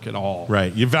didn't work at all.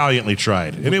 Right. You valiantly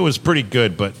tried. And it was pretty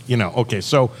good, but, okay.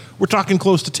 So we're talking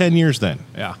close to 10 years then.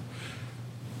 Yeah.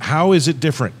 How is it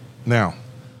different now?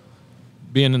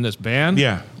 Being in this band?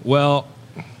 Yeah. Well,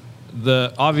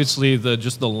 obviously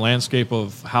just the landscape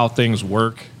of how things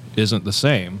work isn't the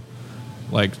same.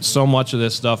 Like, so much of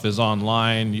this stuff is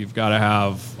online. You've got to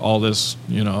have all this,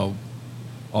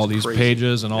 all these crazy.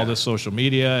 pages and all this social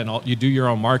media, and you do your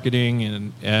own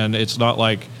marketing, and it's not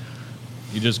like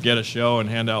you just get a show and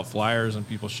hand out flyers and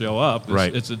people show up.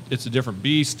 It's a different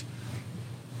beast.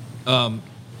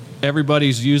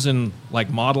 Everybody's using like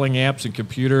modeling amps and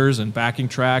computers and backing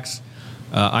tracks.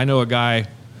 I know a guy,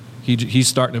 he's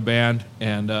starting a band,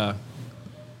 and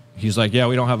he's like, yeah,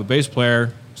 we don't have a bass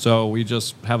player, so we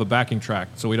just have a backing track,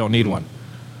 so we don't need one.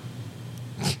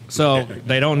 So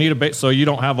they don't need a bass, so you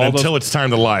don't have all Until it's time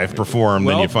to live perform,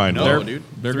 then you find No, it. dude.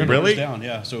 They're 3 gonna doors down,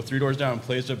 yeah. So 3 doors down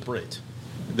plays a Brit.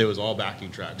 There was all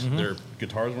backing tracks. Their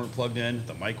guitars weren't plugged in.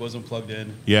 The mic wasn't plugged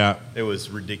in. Yeah. It was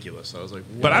ridiculous. I was like,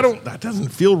 what? But that doesn't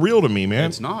feel real to me, man.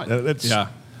 It's not. Yeah.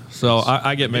 So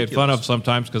I get made fun of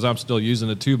sometimes because I'm still using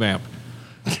a tube amp,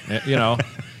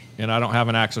 and I don't have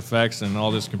an Axe Effects and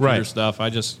all this computer stuff.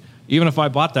 Even if I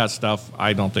bought that stuff,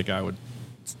 I don't think I would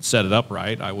set it up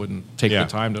right. I wouldn't take the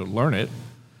time to learn it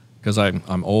because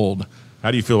I'm old.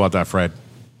 How do you feel about that, Fred?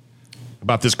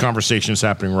 About this conversation that's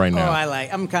happening right now?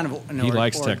 I'm kind of an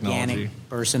likes organic technology.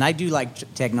 person. I do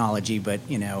like technology, but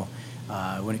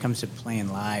when it comes to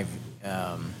playing live,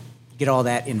 get all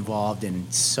that involved,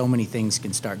 and so many things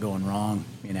can start going wrong.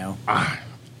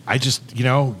 I just,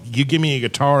 you give me a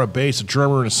guitar, a bass, a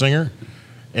drummer, and a singer,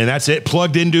 and that's it,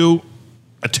 plugged into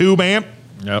A tube amp?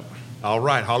 Yep. All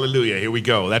right, hallelujah. Here we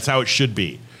go. That's how it should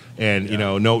be. And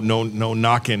no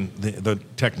knocking the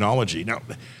technology. Now,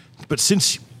 but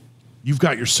since you've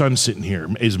got your son sitting here,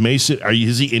 is Mason?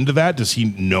 Is he into that? Does he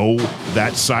know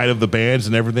that side of the bands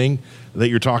and everything that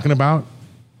you're talking about?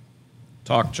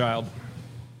 Talk, child.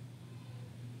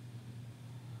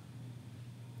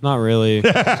 Not really.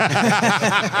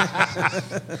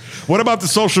 What about the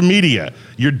social media?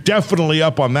 You're definitely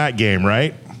up on that game,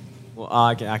 right? Well,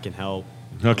 I can help.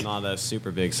 Okay. I'm not a super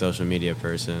big social media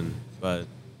person, but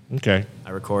Okay.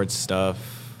 I record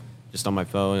stuff just on my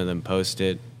phone and then post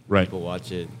it. Right. People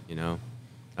watch it.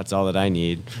 That's all that I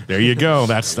need. There you go.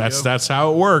 That's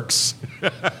how it works.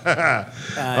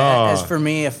 As for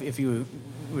me, if you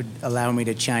would allow me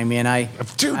to chime in,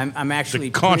 I'm actually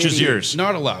the conch is yours.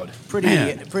 Not allowed.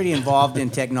 pretty involved in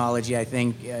technology. I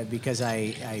think because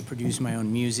I produce my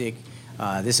own music.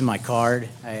 This is my card.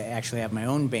 I actually have my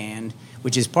own band,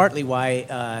 which is partly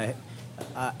why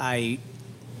I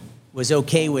was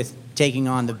okay with taking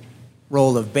on the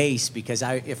role of bass, because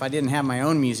if I didn't have my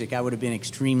own music, I would have been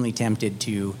extremely tempted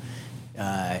to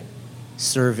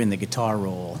serve in the guitar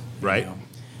role. Right.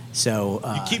 So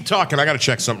You keep talking. I got to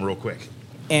check something real quick.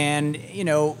 and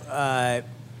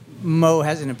Mo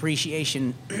has an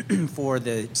appreciation for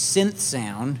the synth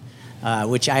sound,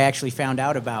 which I actually found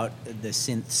out about the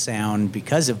synth sound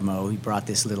because of Mo. He brought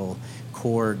this little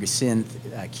Korg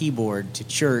synth keyboard to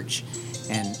church,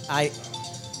 and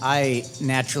I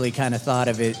naturally kind of thought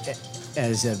of it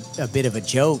as a bit of a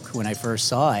joke when I first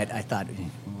saw it. I thought,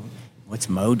 what's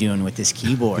Mo doing with this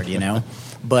keyboard,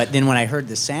 But then when I heard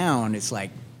the sound, it's like,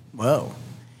 whoa.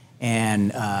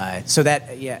 And so that,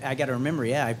 I got to remember,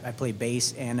 I play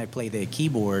bass and I play the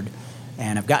keyboard,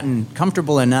 and I've gotten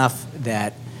comfortable enough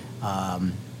that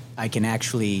I can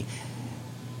actually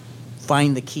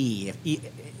find the key.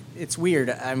 It's weird.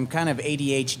 I'm kind of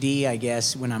ADHD, I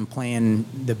guess, when I'm playing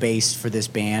the bass for this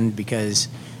band, because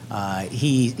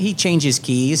he changes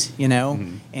keys,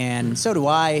 and so do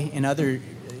I in other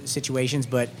situations.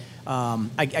 But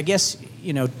I guess,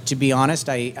 to be honest,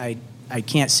 I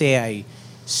can't say I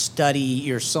study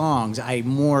your songs. I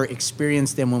more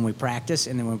experience them when we practice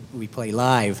and then when we play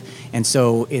live. And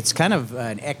so it's kind of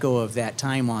an echo of that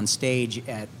time on stage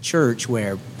at church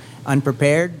where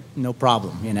unprepared, no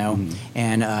problem,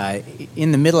 And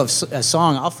in the middle of a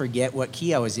song, I'll forget what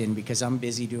key I was in because I'm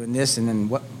busy doing this, and then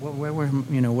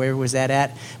where was that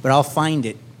at? But I'll find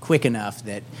it quick enough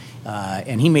that,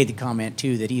 and he made the comment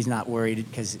too that he's not worried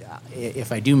because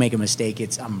if I do make a mistake,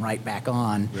 I'm right back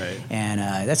on. Right. And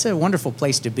that's a wonderful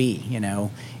place to be.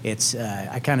 It's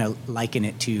I kind of liken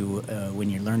it to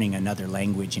when you're learning another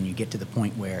language and you get to the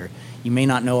point where you may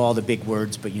not know all the big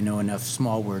words, but you know enough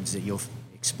small words that you'll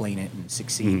explain it and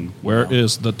succeed. Where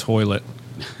is the toilet?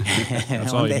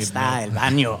 That's all you need to know. Está el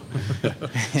baño?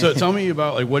 So tell me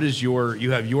about what is you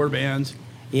have your band,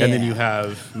 Yeah. and then you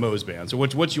have Mo's band. So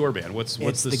what's your band? What's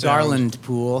It's the the sound? Garland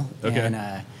Pool. Okay. And,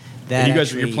 And you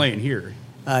guys you're playing here.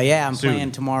 I'm soon.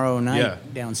 playing tomorrow night Yeah.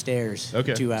 downstairs.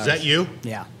 Okay. 2 hours. Is that you?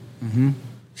 Yeah.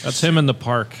 That's him in the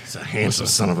park. He's a handsome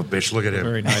son of a bitch. Look at him.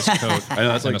 Very nice coat. I know,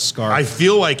 that's and like- a scarf. I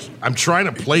feel like I'm trying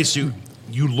to place you.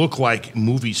 You look like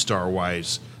movie star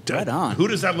wise. Right on. Who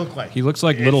does that look like? He looks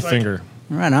like It's Littlefinger.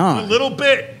 Right A on. little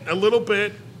bit. A little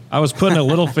bit. I was putting a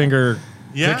Littlefinger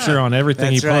Yeah. picture on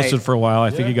everything That's he posted right. for a while.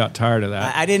 I think he got tired of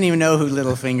that. I didn't even know who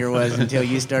Littlefinger was until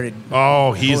you started.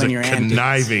 Oh, he's a pulling your antics.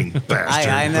 conniving bastard.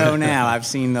 I know now. I've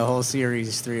seen the whole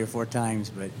series 3 or 4 times,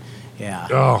 but yeah.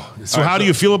 Oh, so how do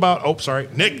you feel about? Oh, sorry,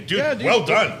 Nick. Dude, Yeah, dude. well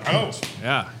done. Oh,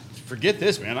 Yeah. Forget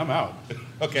this, man. I'm out.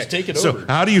 okay. Just take it so over.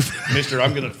 how do you? Mister,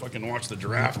 I'm gonna fucking watch the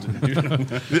draft. And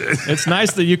It's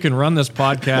nice that you can run this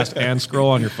podcast and scroll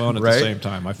on your phone at the same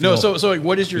time. I feel No, so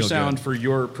what is your feel sound good. for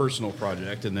your personal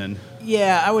project, and then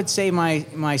Yeah, I would say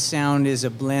my sound is a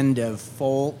blend of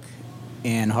folk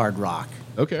and hard rock.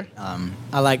 okay,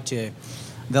 I like to.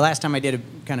 The last time I did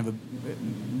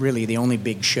really the only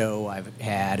big show I've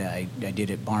had, I did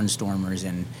at Barnstormers,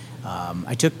 and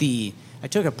I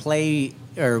took a play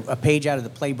or a page out of the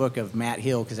playbook of Matt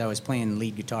Hill because I was playing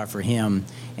lead guitar for him,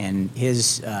 and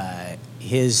his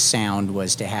sound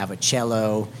was to have a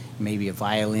cello, maybe a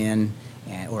violin,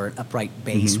 or an upright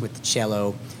bass with the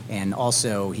cello, and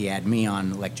also he had me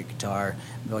on electric guitar.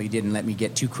 Though he didn't let me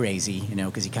get too crazy,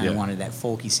 because he kind of wanted that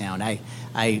folky sound.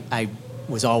 I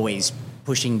was always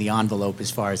pushing the envelope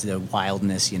as far as the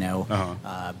wildness,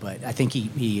 but I think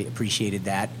he appreciated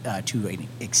that to an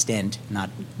extent, not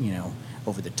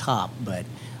over the top. But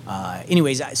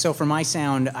anyways, so for my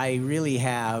sound, I really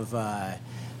have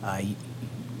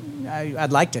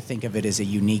I'd like to think of it as a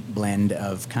unique blend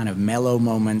of kind of mellow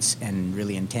moments and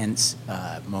really intense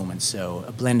moments. So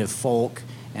a blend of folk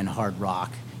and hard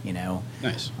rock, you know.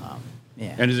 Nice.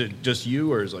 Yeah. And is it just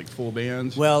you, or is it like full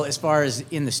bands? Well, as far as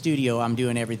in the studio, I'm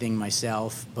doing everything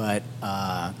myself, but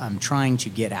I'm trying to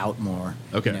get out more.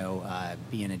 Okay. You know,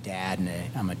 being a dad and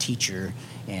I'm a teacher,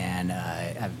 and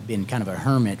I've been kind of a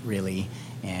hermit, really,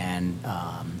 and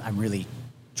I'm really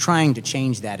trying to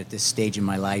change that at this stage in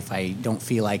my life. I don't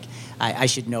feel like I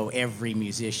should know every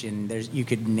musician. You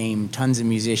could name tons of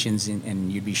musicians,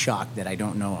 and you'd be shocked that I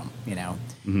don't know them, you know.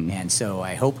 Mm-hmm. And so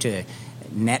I hope to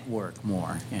network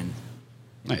more and.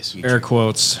 Nice. Air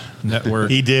quotes,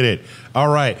 network. He did it. All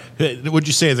right. Would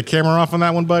you say, is the camera off on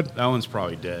that one, bud? That one's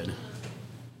probably dead.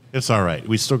 It's all right.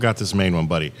 We still got this main one,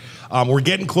 buddy. We're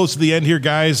getting close to the end here,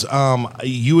 guys.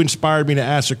 You inspired me to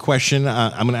ask a question.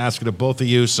 I'm going to ask it to both of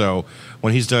you, so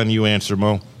when he's done, you answer,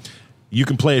 Mo. You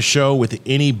can play a show with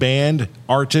any band,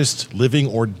 artist, living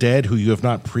or dead, who you have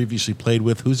not previously played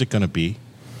with. Who's it going to be?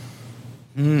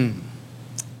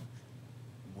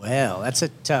 Well, that's a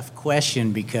tough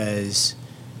question because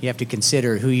you have to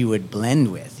consider who you would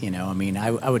blend with, you know. I mean,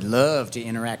 I would love to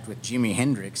interact with Jimi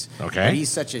Hendrix. Okay. But he's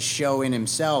such a show in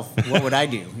himself. What would I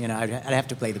do? You know, I'd have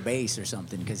to play the bass or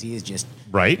something because he is just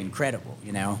incredible,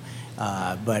 you know.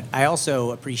 But I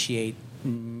also appreciate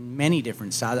many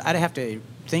different styles. I'd have to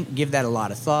give that a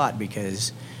lot of thought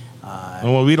because...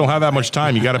 well, we don't have that much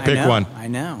time. You got to pick one. I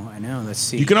know. Let's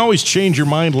see. You can always change your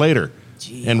mind later.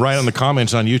 Jeez. And write on the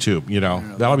comments on YouTube, you know.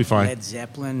 That'll be fine. Led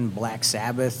Zeppelin, Black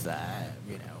Sabbath,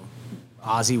 you know,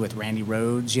 Ozzy with Randy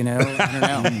Rhoads, you know.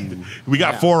 I don't know. We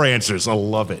got 4 answers. I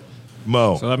love it.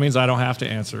 Mo. So that means I don't have to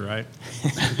answer, right?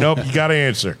 Nope, you got to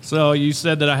answer. So you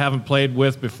said that I haven't played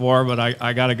with before, but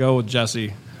I got to go with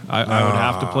Jesse. I would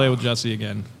have to play with Jesse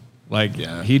again. Like,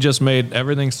 he just made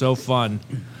everything so fun.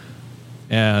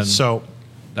 And so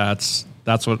that's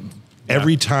what...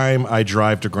 Every time I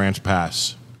drive to Grants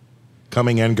Pass,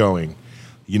 coming and going,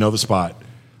 you know the spot,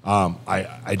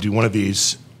 I do one of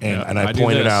these, and I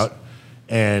point it out.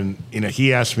 And, you know,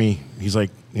 he asked me, he's like,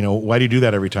 you know, why do you do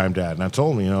that every time, Dad? And I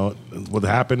told him, you know, what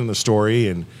happened in the story.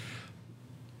 And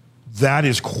that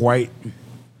is quite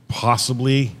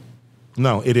possibly,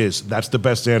 no, it is. That's the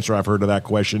best answer I've heard to that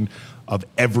question of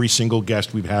every single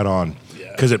guest we've had on.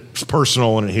 Because it's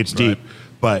personal and it hits deep.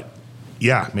 But,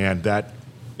 yeah, man, that,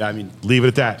 I mean, leave it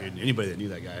at that. Dude, anybody that knew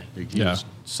that guy, he was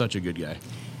such a good guy.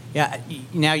 Yeah,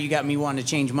 now you got me wanting to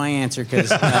change my answer because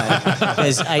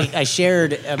I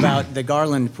shared about the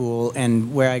Garland Pool,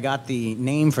 and where I got the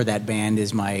name for that band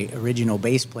is my original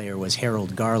bass player was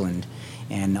Harold Garland,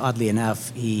 and oddly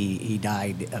enough, he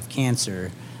died of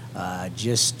cancer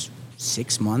just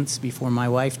 6 months before my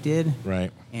wife did.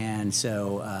 Right. And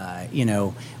so, you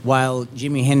know, while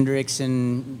Jimi Hendrix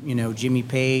and, you know, Jimmy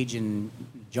Page and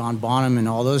John Bonham and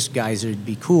all those guys would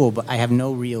be cool, but I have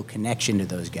no real connection to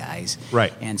those guys.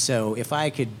 Right. And so if I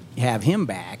could have him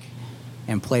back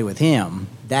and play with him,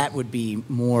 that would be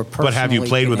more personally But have you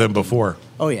played with him connecting. before?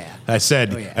 Oh, yeah. I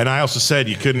said, and I also said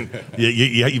you couldn't,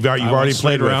 you've already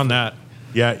played around with. that.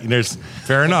 Yeah, there's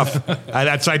fair enough.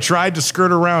 I tried to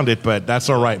skirt around it, but that's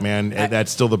all right, man. That's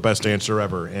still the best answer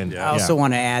ever. And I also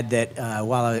want to add that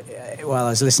while I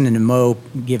was listening to Mo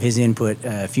give his input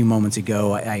a few moments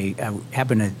ago, I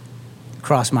happened to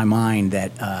cross my mind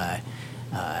that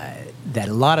that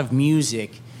a lot of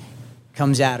music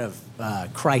comes out of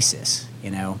crisis,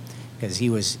 you know, because he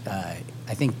was,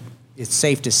 I think it's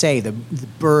safe to say, the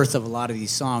birth of a lot of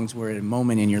these songs were at a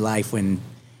moment in your life when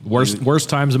Worst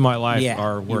times in my life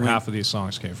are you where went- half of these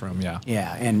songs came from, yeah.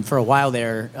 Yeah, and for a while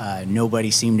there, nobody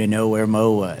seemed to know where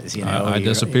Mo was. You know, I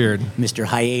disappeared. Mr.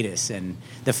 Hiatus, and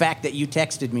the fact that you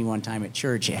texted me one time at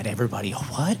church had everybody, oh,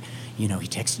 what? You know, he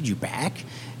texted you back,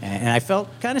 and I felt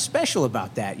kind of special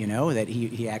about that. You know, that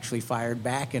he actually fired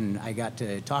back, and I got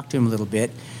to talk to him a little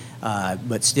bit.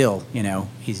 But still, you know,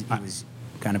 he was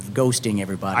kind of ghosting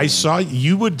everybody. I saw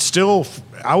you would still,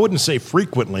 I wouldn't say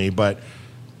frequently, but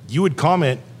you would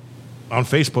comment on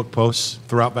Facebook posts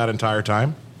throughout that entire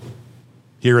time,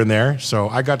 here and there. So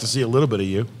I got to see a little bit of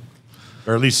you,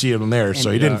 or at least see him there.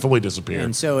 So he didn't fully disappear.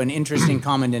 And so an interesting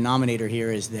common denominator here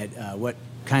is that what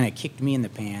kind of kicked me in the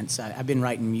pants, I've been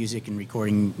writing music and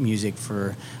recording music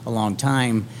for a long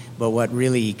time, but what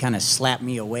really kind of slapped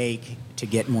me awake to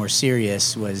get more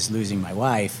serious was losing my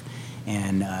wife.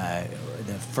 And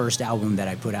the first album that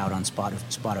I put out on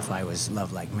Spotify was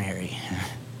Love Like Mary.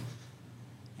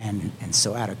 And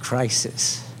so out of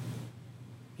crisis,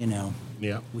 you know,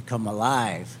 we come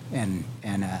alive, and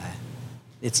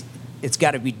it's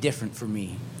got to be different for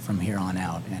me from here on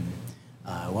out. And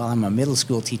while I'm a middle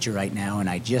school teacher right now, and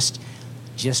I just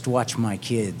just watch my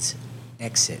kids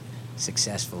exit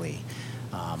successfully.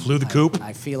 Flew the coop?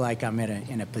 I feel like I'm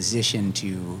in a position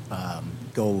to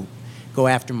go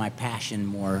after my passion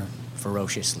more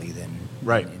ferociously than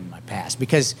in my past.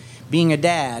 Because being a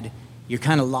dad, you're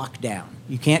kind of locked down.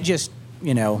 You can't just,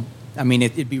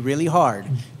 it'd be really hard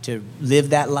to live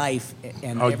that life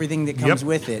and everything that comes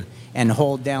with it and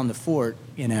hold down the fort,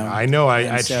 I know.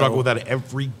 I struggle with that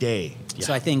every day.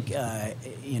 So I think,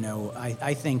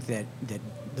 I think that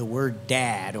the word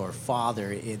dad or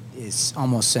father is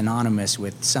almost synonymous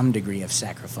with some degree of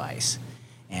sacrifice.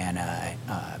 And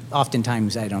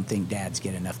oftentimes I don't think dads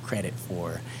get enough credit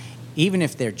for, even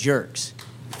if they're jerks,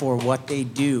 for what they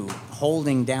do,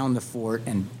 holding down the fort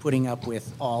and putting up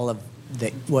with all of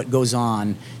what goes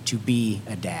on to be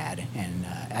a dad. And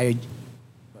I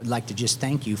would like to just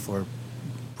thank you for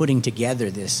putting together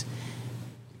this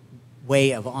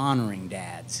way of honoring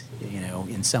dads,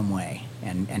 in some way,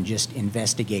 and just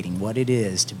investigating what it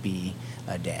is to be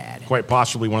a dad. Quite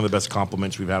possibly one of the best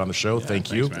compliments we've had on the show.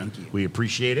 Thank you. Man. Thank you. We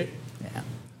appreciate it.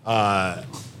 Yeah.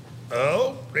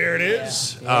 There it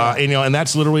is. Yeah. And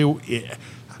that's literally,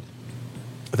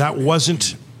 that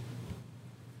wasn't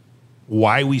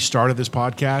why we started this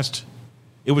podcast.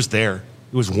 It was there.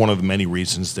 It was one of the many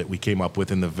reasons that we came up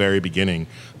with in the very beginning,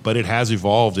 but it has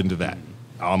evolved into that,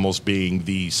 almost being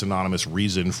the synonymous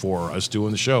reason for us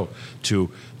doing the show, to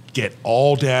get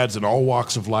all dads in all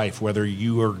walks of life, whether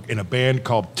you are in a band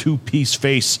called Two Piece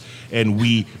Face and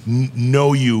we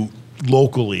know you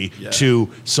locally, to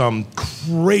some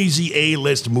crazy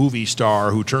A-list movie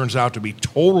star who turns out to be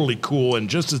totally cool and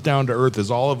just as down to earth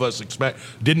as all of us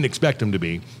didn't expect him to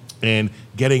be, and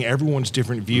getting everyone's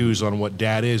different views on what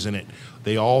dad is, and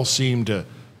they all seem to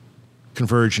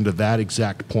converge into that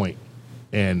exact point.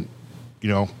 And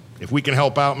if we can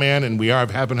help out, man, and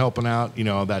have been helping out,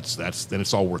 then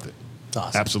it's all worth it. It's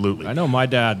awesome. Absolutely. I know my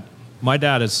dad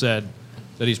has said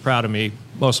that he's proud of me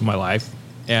most of my life,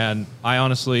 and I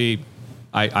honestly,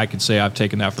 I could say I've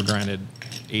taken that for granted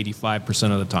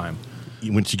 85% of the time.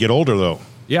 Once you get older, though.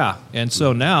 Yeah, and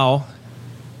so now,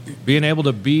 being able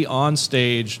to be on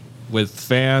stage with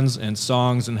fans and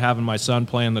songs and having my son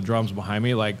playing the drums behind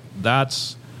me, like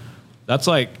that's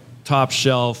like top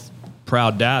shelf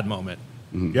proud dad moment.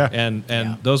 Mm-hmm. Yeah.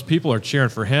 And those people are cheering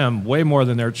for him way more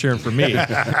than they're cheering for me.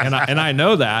 and I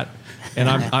know that, and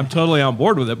I'm totally on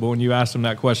board with it. But when you asked him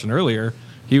that question earlier,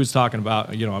 he was talking about,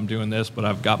 I'm doing this, but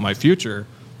I've got my future,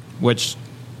 which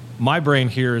my brain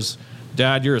hears,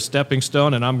 Dad, you're a stepping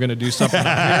stone, and I'm going to do something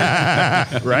out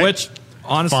here. Right. Which,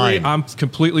 honestly, Fine. I'm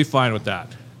completely fine with that.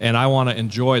 And I want to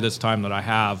enjoy this time that I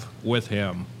have with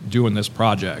him doing this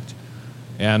project.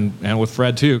 And with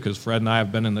Fred, too, because Fred and I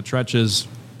have been in the trenches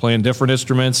playing different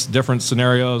instruments, different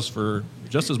scenarios for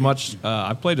just as much.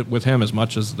 I've played it with him as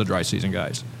much as the Dry Season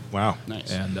guys. Wow.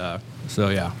 Nice. And so,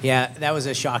 yeah. Yeah, that was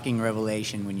a shocking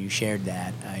revelation when you shared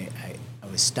that. I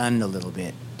was stunned a little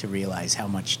bit to realize how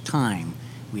much time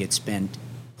we had spent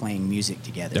playing music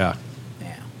together. Yeah.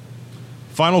 Yeah.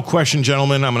 Final question,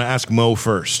 gentlemen. I'm going to ask Mo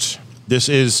first. This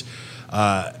is,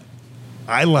 I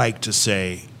like to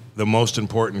say, the most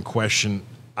important question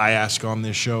I ask on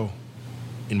this show.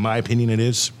 In my opinion, it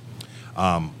is.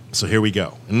 So here we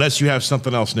go. Unless you have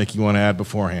something else, Nick, you want to add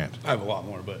beforehand. I have a lot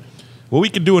more, but Well, we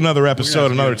could do another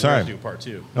episode another time. Do part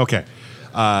 2. Okay.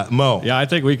 Mo. Yeah, I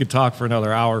think we could talk for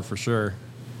another hour for sure.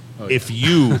 If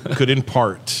you could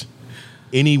impart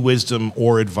any wisdom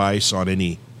or advice on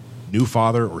any new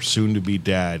father or soon-to-be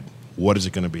dad, what is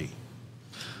it going to be?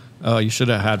 Oh, you should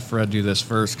have had Fred do this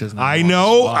first. Cause I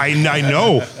know.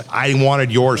 I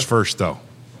wanted yours first, though.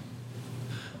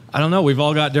 I don't know. We've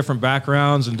all got different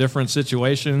backgrounds and different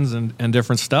situations and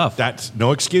different stuff. That's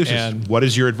no excuses. And what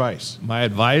is your advice? My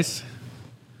advice,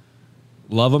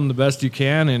 love them the best you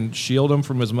can and shield them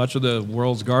from as much of the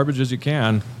world's garbage as you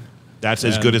can. That's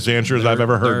as good as answer as I've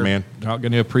ever heard, man. They're not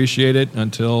going to appreciate it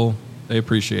until they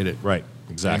appreciate it. Right,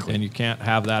 exactly. And you can't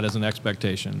have that as an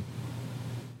expectation.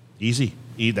 Easy.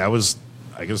 That was,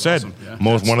 like I said, awesome. Yeah.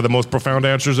 one of the most profound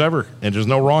answers ever, and there's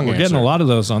no wrong We're answer. getting a lot of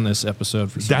those on this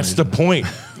episode for some That's reason. the point.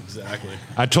 Exactly.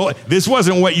 I told this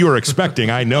wasn't what you were expecting.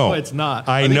 I know. No, it's not.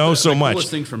 I think know the so much. The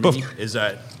coolest thing for me is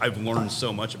that I've learned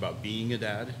so much about being a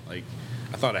dad. Like,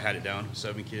 I thought I had it down,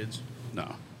 7 kids.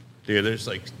 No. Dude, there's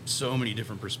like so many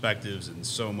different perspectives and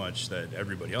so much that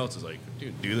everybody else is like,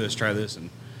 dude, do this, try this.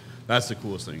 And that's the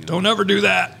coolest thing. Don't ever do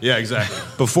that. Yeah, exactly.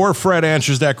 Before Fred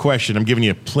answers that question, I'm giving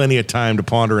you plenty of time to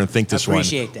ponder and think this one.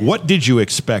 Appreciate that. What did you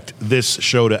expect this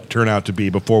show to turn out to be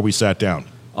before we sat down?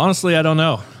 Honestly, I don't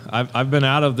know. I've been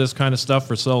out of this kind of stuff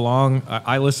for so long.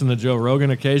 I listen to Joe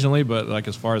Rogan occasionally, but like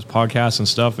as far as podcasts and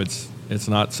stuff, it's it's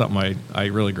not something I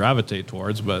really gravitate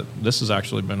towards, but this has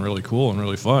actually been really cool and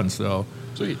really fun. So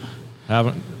Sweet.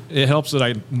 It helps that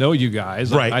I know you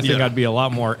guys. Right, I think I'd be a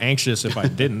lot more anxious if I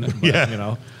didn't. But,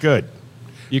 Yeah. Good.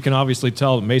 You can obviously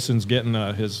tell that Mason's getting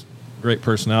his great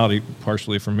personality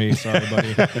partially from me. Sorry,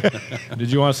 buddy.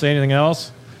 Did you want to say anything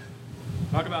else?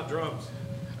 Talk about drums.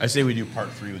 I say we do part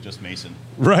 3 with just Mason.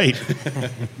 Right.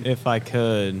 If I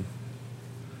could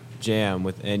jam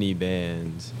with any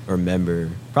band or member,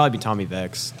 probably be Tommy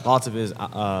Vex. Lots of his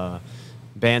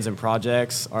bands and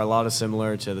projects are a lot of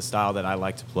similar to the style that I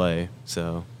like to play.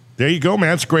 So There you go, man.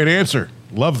 That's a great answer.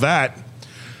 Love that.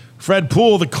 Fred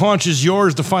Poole, the conch is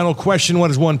yours. The final question: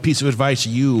 what is one piece of advice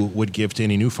you would give to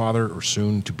any new father or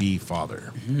soon-to-be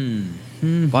father?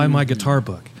 Buy my guitar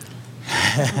book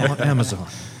on Amazon.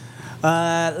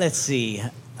 Let's see.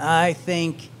 I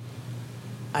think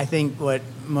what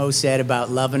Mo said about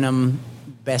loving them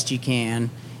best you can,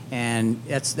 and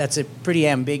that's a pretty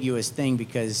ambiguous thing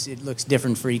because it looks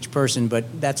different for each person,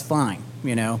 but that's fine.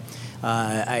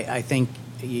 I think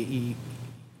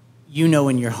you know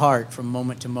in your heart from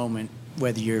moment to moment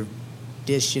whether you're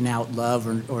dishing out love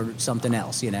or something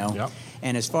else. Yep.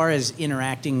 And as far as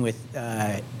interacting with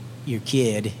your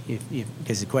kid,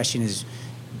 because the question is,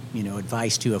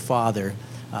 advice to a father,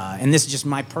 and this is just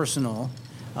my personal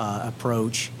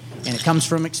approach, and it comes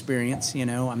from experience.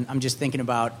 I'm just thinking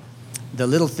about the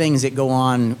little things that go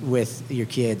on with your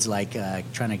kids, like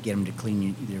trying to get them to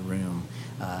clean their room.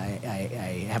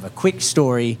 I have a quick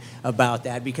story about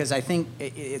that because I think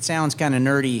it sounds kind of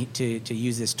nerdy to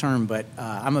use this term, but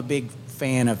I'm a big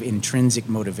fan of intrinsic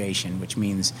motivation, which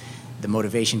means the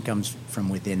motivation comes from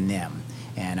within them.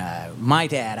 And my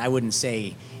dad, I wouldn't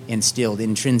say instilled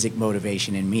intrinsic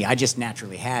motivation in me. I just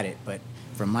naturally had it. But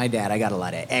from my dad, I got a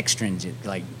lot of extrinsic,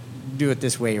 like, do it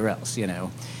this way or else,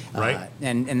 Right.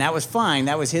 And that was fine.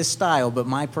 That was his style. But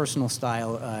my personal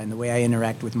style and the way I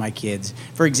interact with my kids,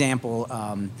 for example,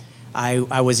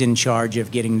 I was in charge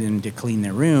of getting them to clean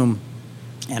their room.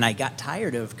 And I got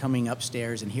tired of coming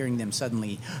upstairs and hearing them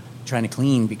suddenly trying to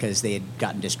clean because they had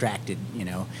gotten distracted,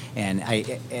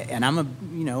 And I'm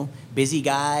a busy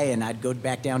guy, and I'd go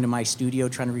back down to my studio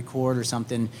trying to record or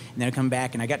something, and then I'd come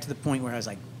back, and I got to the point where I was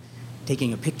like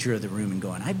taking a picture of the room and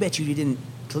going, I bet you didn't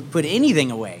put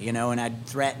anything away, and I'd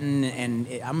threaten, and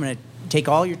I'm going to take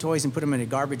all your toys and put them in a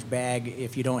garbage bag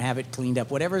if you don't have it cleaned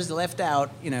up. Whatever's left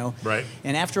out, Right.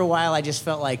 And after a while, I just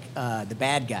felt like the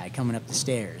bad guy coming up the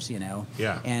stairs,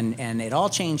 Yeah. And it all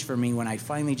changed for me when I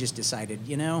finally just decided,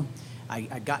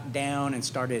 I got down and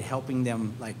started helping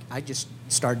them. Like, I just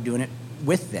started doing it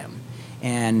with them.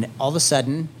 And all of a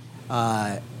sudden,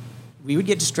 we would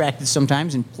get distracted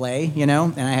sometimes and play, and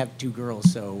I have 2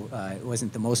 girls, so it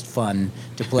wasn't the most fun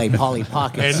to play Polly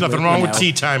Pockets. There's nothing wrong with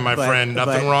tea time, my friend.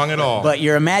 Nothing wrong at all. But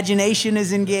your imagination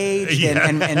is engaged, Yeah.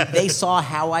 and they saw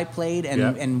how I played,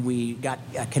 and we got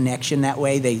a connection that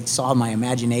way. They saw my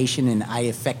imagination, and I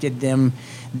affected them.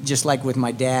 Just like with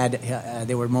my dad,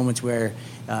 there were moments where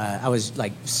I was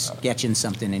like sketching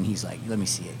something, and he's like, let me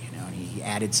see it, and he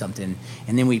added something,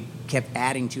 and then we kept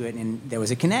adding to it, and there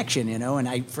was a connection,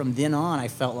 and from then on, I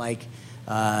felt like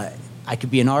I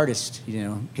could be an artist,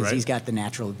 because Right. he's got the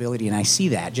natural ability, and I see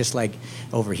that. Just like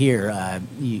over here,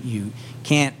 you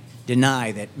can't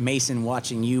deny that Mason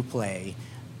watching you play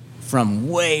from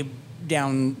way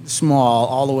down small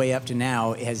all the way up to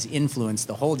now has influenced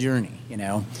the whole journey,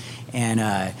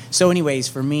 And so anyways,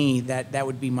 for me, that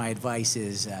would be my advice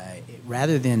is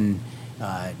rather than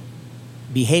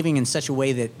behaving in such a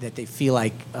way that they feel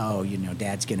like, oh,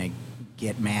 Dad's going to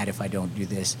get mad if I don't do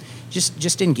this,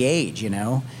 just engage,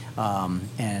 and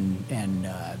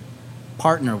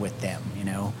partner with them,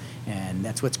 and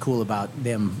that's what's cool about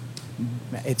them.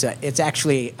 It's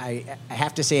actually, I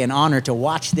have to say, an honor to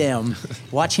watch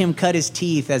him cut his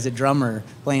teeth as a drummer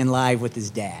playing live with his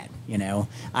dad.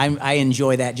 I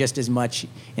enjoy that just as much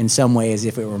in some way as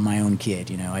if it were my own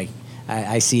kid.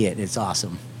 I see it. It's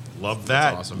awesome. Love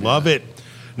that. That's awesome, Love it.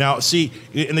 Now, see,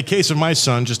 in the case of my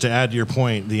son, just to add to your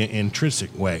point, the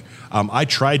intrinsic way, I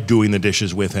tried doing the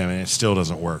dishes with him, and it still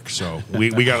doesn't work. So we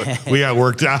got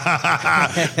worked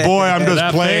out. Boy, I'm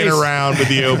just playing around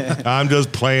with you. I'm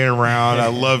just playing around. I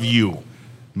love you.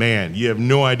 Man, you have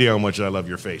no idea how much I love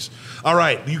your face. All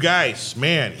right, you guys,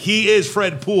 man, he is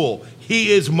Fred Poole.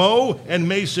 He is Mo and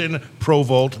Mason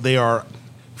Provolt. They are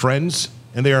friends,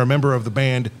 and they are a member of the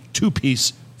band Two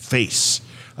Piece Face.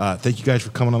 Thank you guys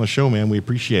for coming on the show, man. We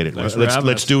appreciate it. Thanks for having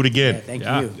Let's us. do it again. Yeah, thank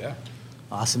you. Yeah.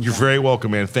 Awesome. You're very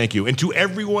welcome, man. Thank you. And to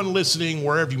everyone listening,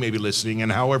 wherever you may be listening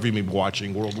and however you may be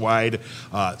watching worldwide,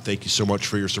 thank you so much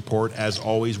for your support. As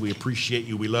always, we appreciate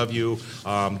you. We love you.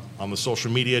 On the social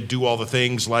media, do all the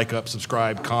things, like, up,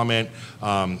 subscribe, comment,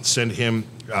 send him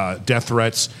death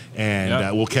threats,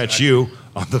 and we'll catch you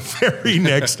on the very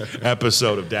next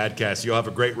episode of Dadcast. You'll have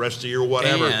a great rest of your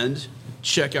whatever. And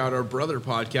check out our brother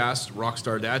podcast,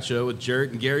 Rockstar Dad Show, with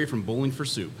Jarrett and Gary from Bowling for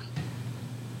Soup.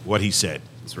 What he said.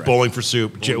 That's right. Bowling for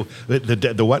Soup. The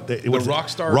what? The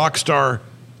Rockstar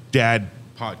Dad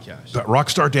podcast.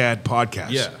 Rockstar Dad podcast.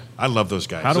 Yeah. I love those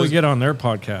guys. How do we get on their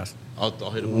podcast? I'll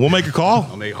hit him. We'll make a call.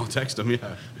 I'll text him.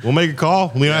 Yeah. We'll make a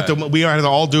call. We don't have to. We don't have to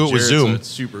all do it with Jarrett's Zoom. a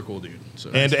super cool dude.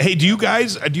 So And hey, do you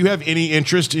have any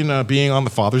interest in being on the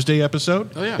Father's Day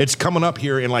episode? Oh, yeah. It's coming up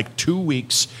here in like 2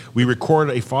 weeks. We record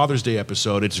a Father's Day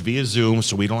episode. It's via Zoom,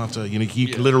 so we don't have to. You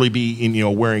can literally be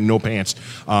wearing no pants.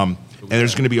 And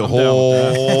there's going to be a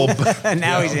whole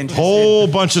Now he's interested. whole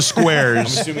bunch of I'm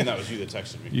squares. assuming that was you that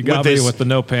texted me. You got me with the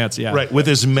no pants, yeah. Right, with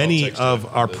as many text of you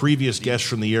our the previous guests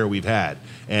from the year we've had.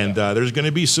 And there's going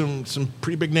to be some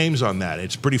pretty big names on that.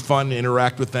 It's pretty fun to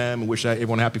interact with them. Wish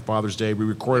everyone happy Father's Day. We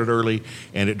recorded early,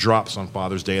 and it drops on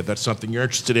Father's Day. If that's something you're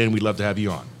interested in, we'd love to have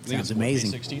you on. Sounds amazing.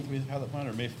 May 16th we have that plan,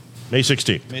 or May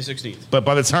 16th. May 16th. But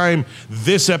by the time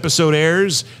this episode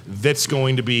airs, that's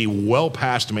going to be well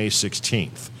past May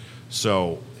 16th.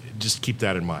 So just keep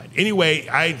that in mind. Anyway,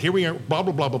 here we are. Blah,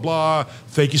 blah, blah, blah, blah.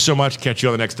 Thank you so much. Catch you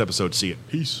on the next episode. See you.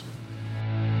 Peace.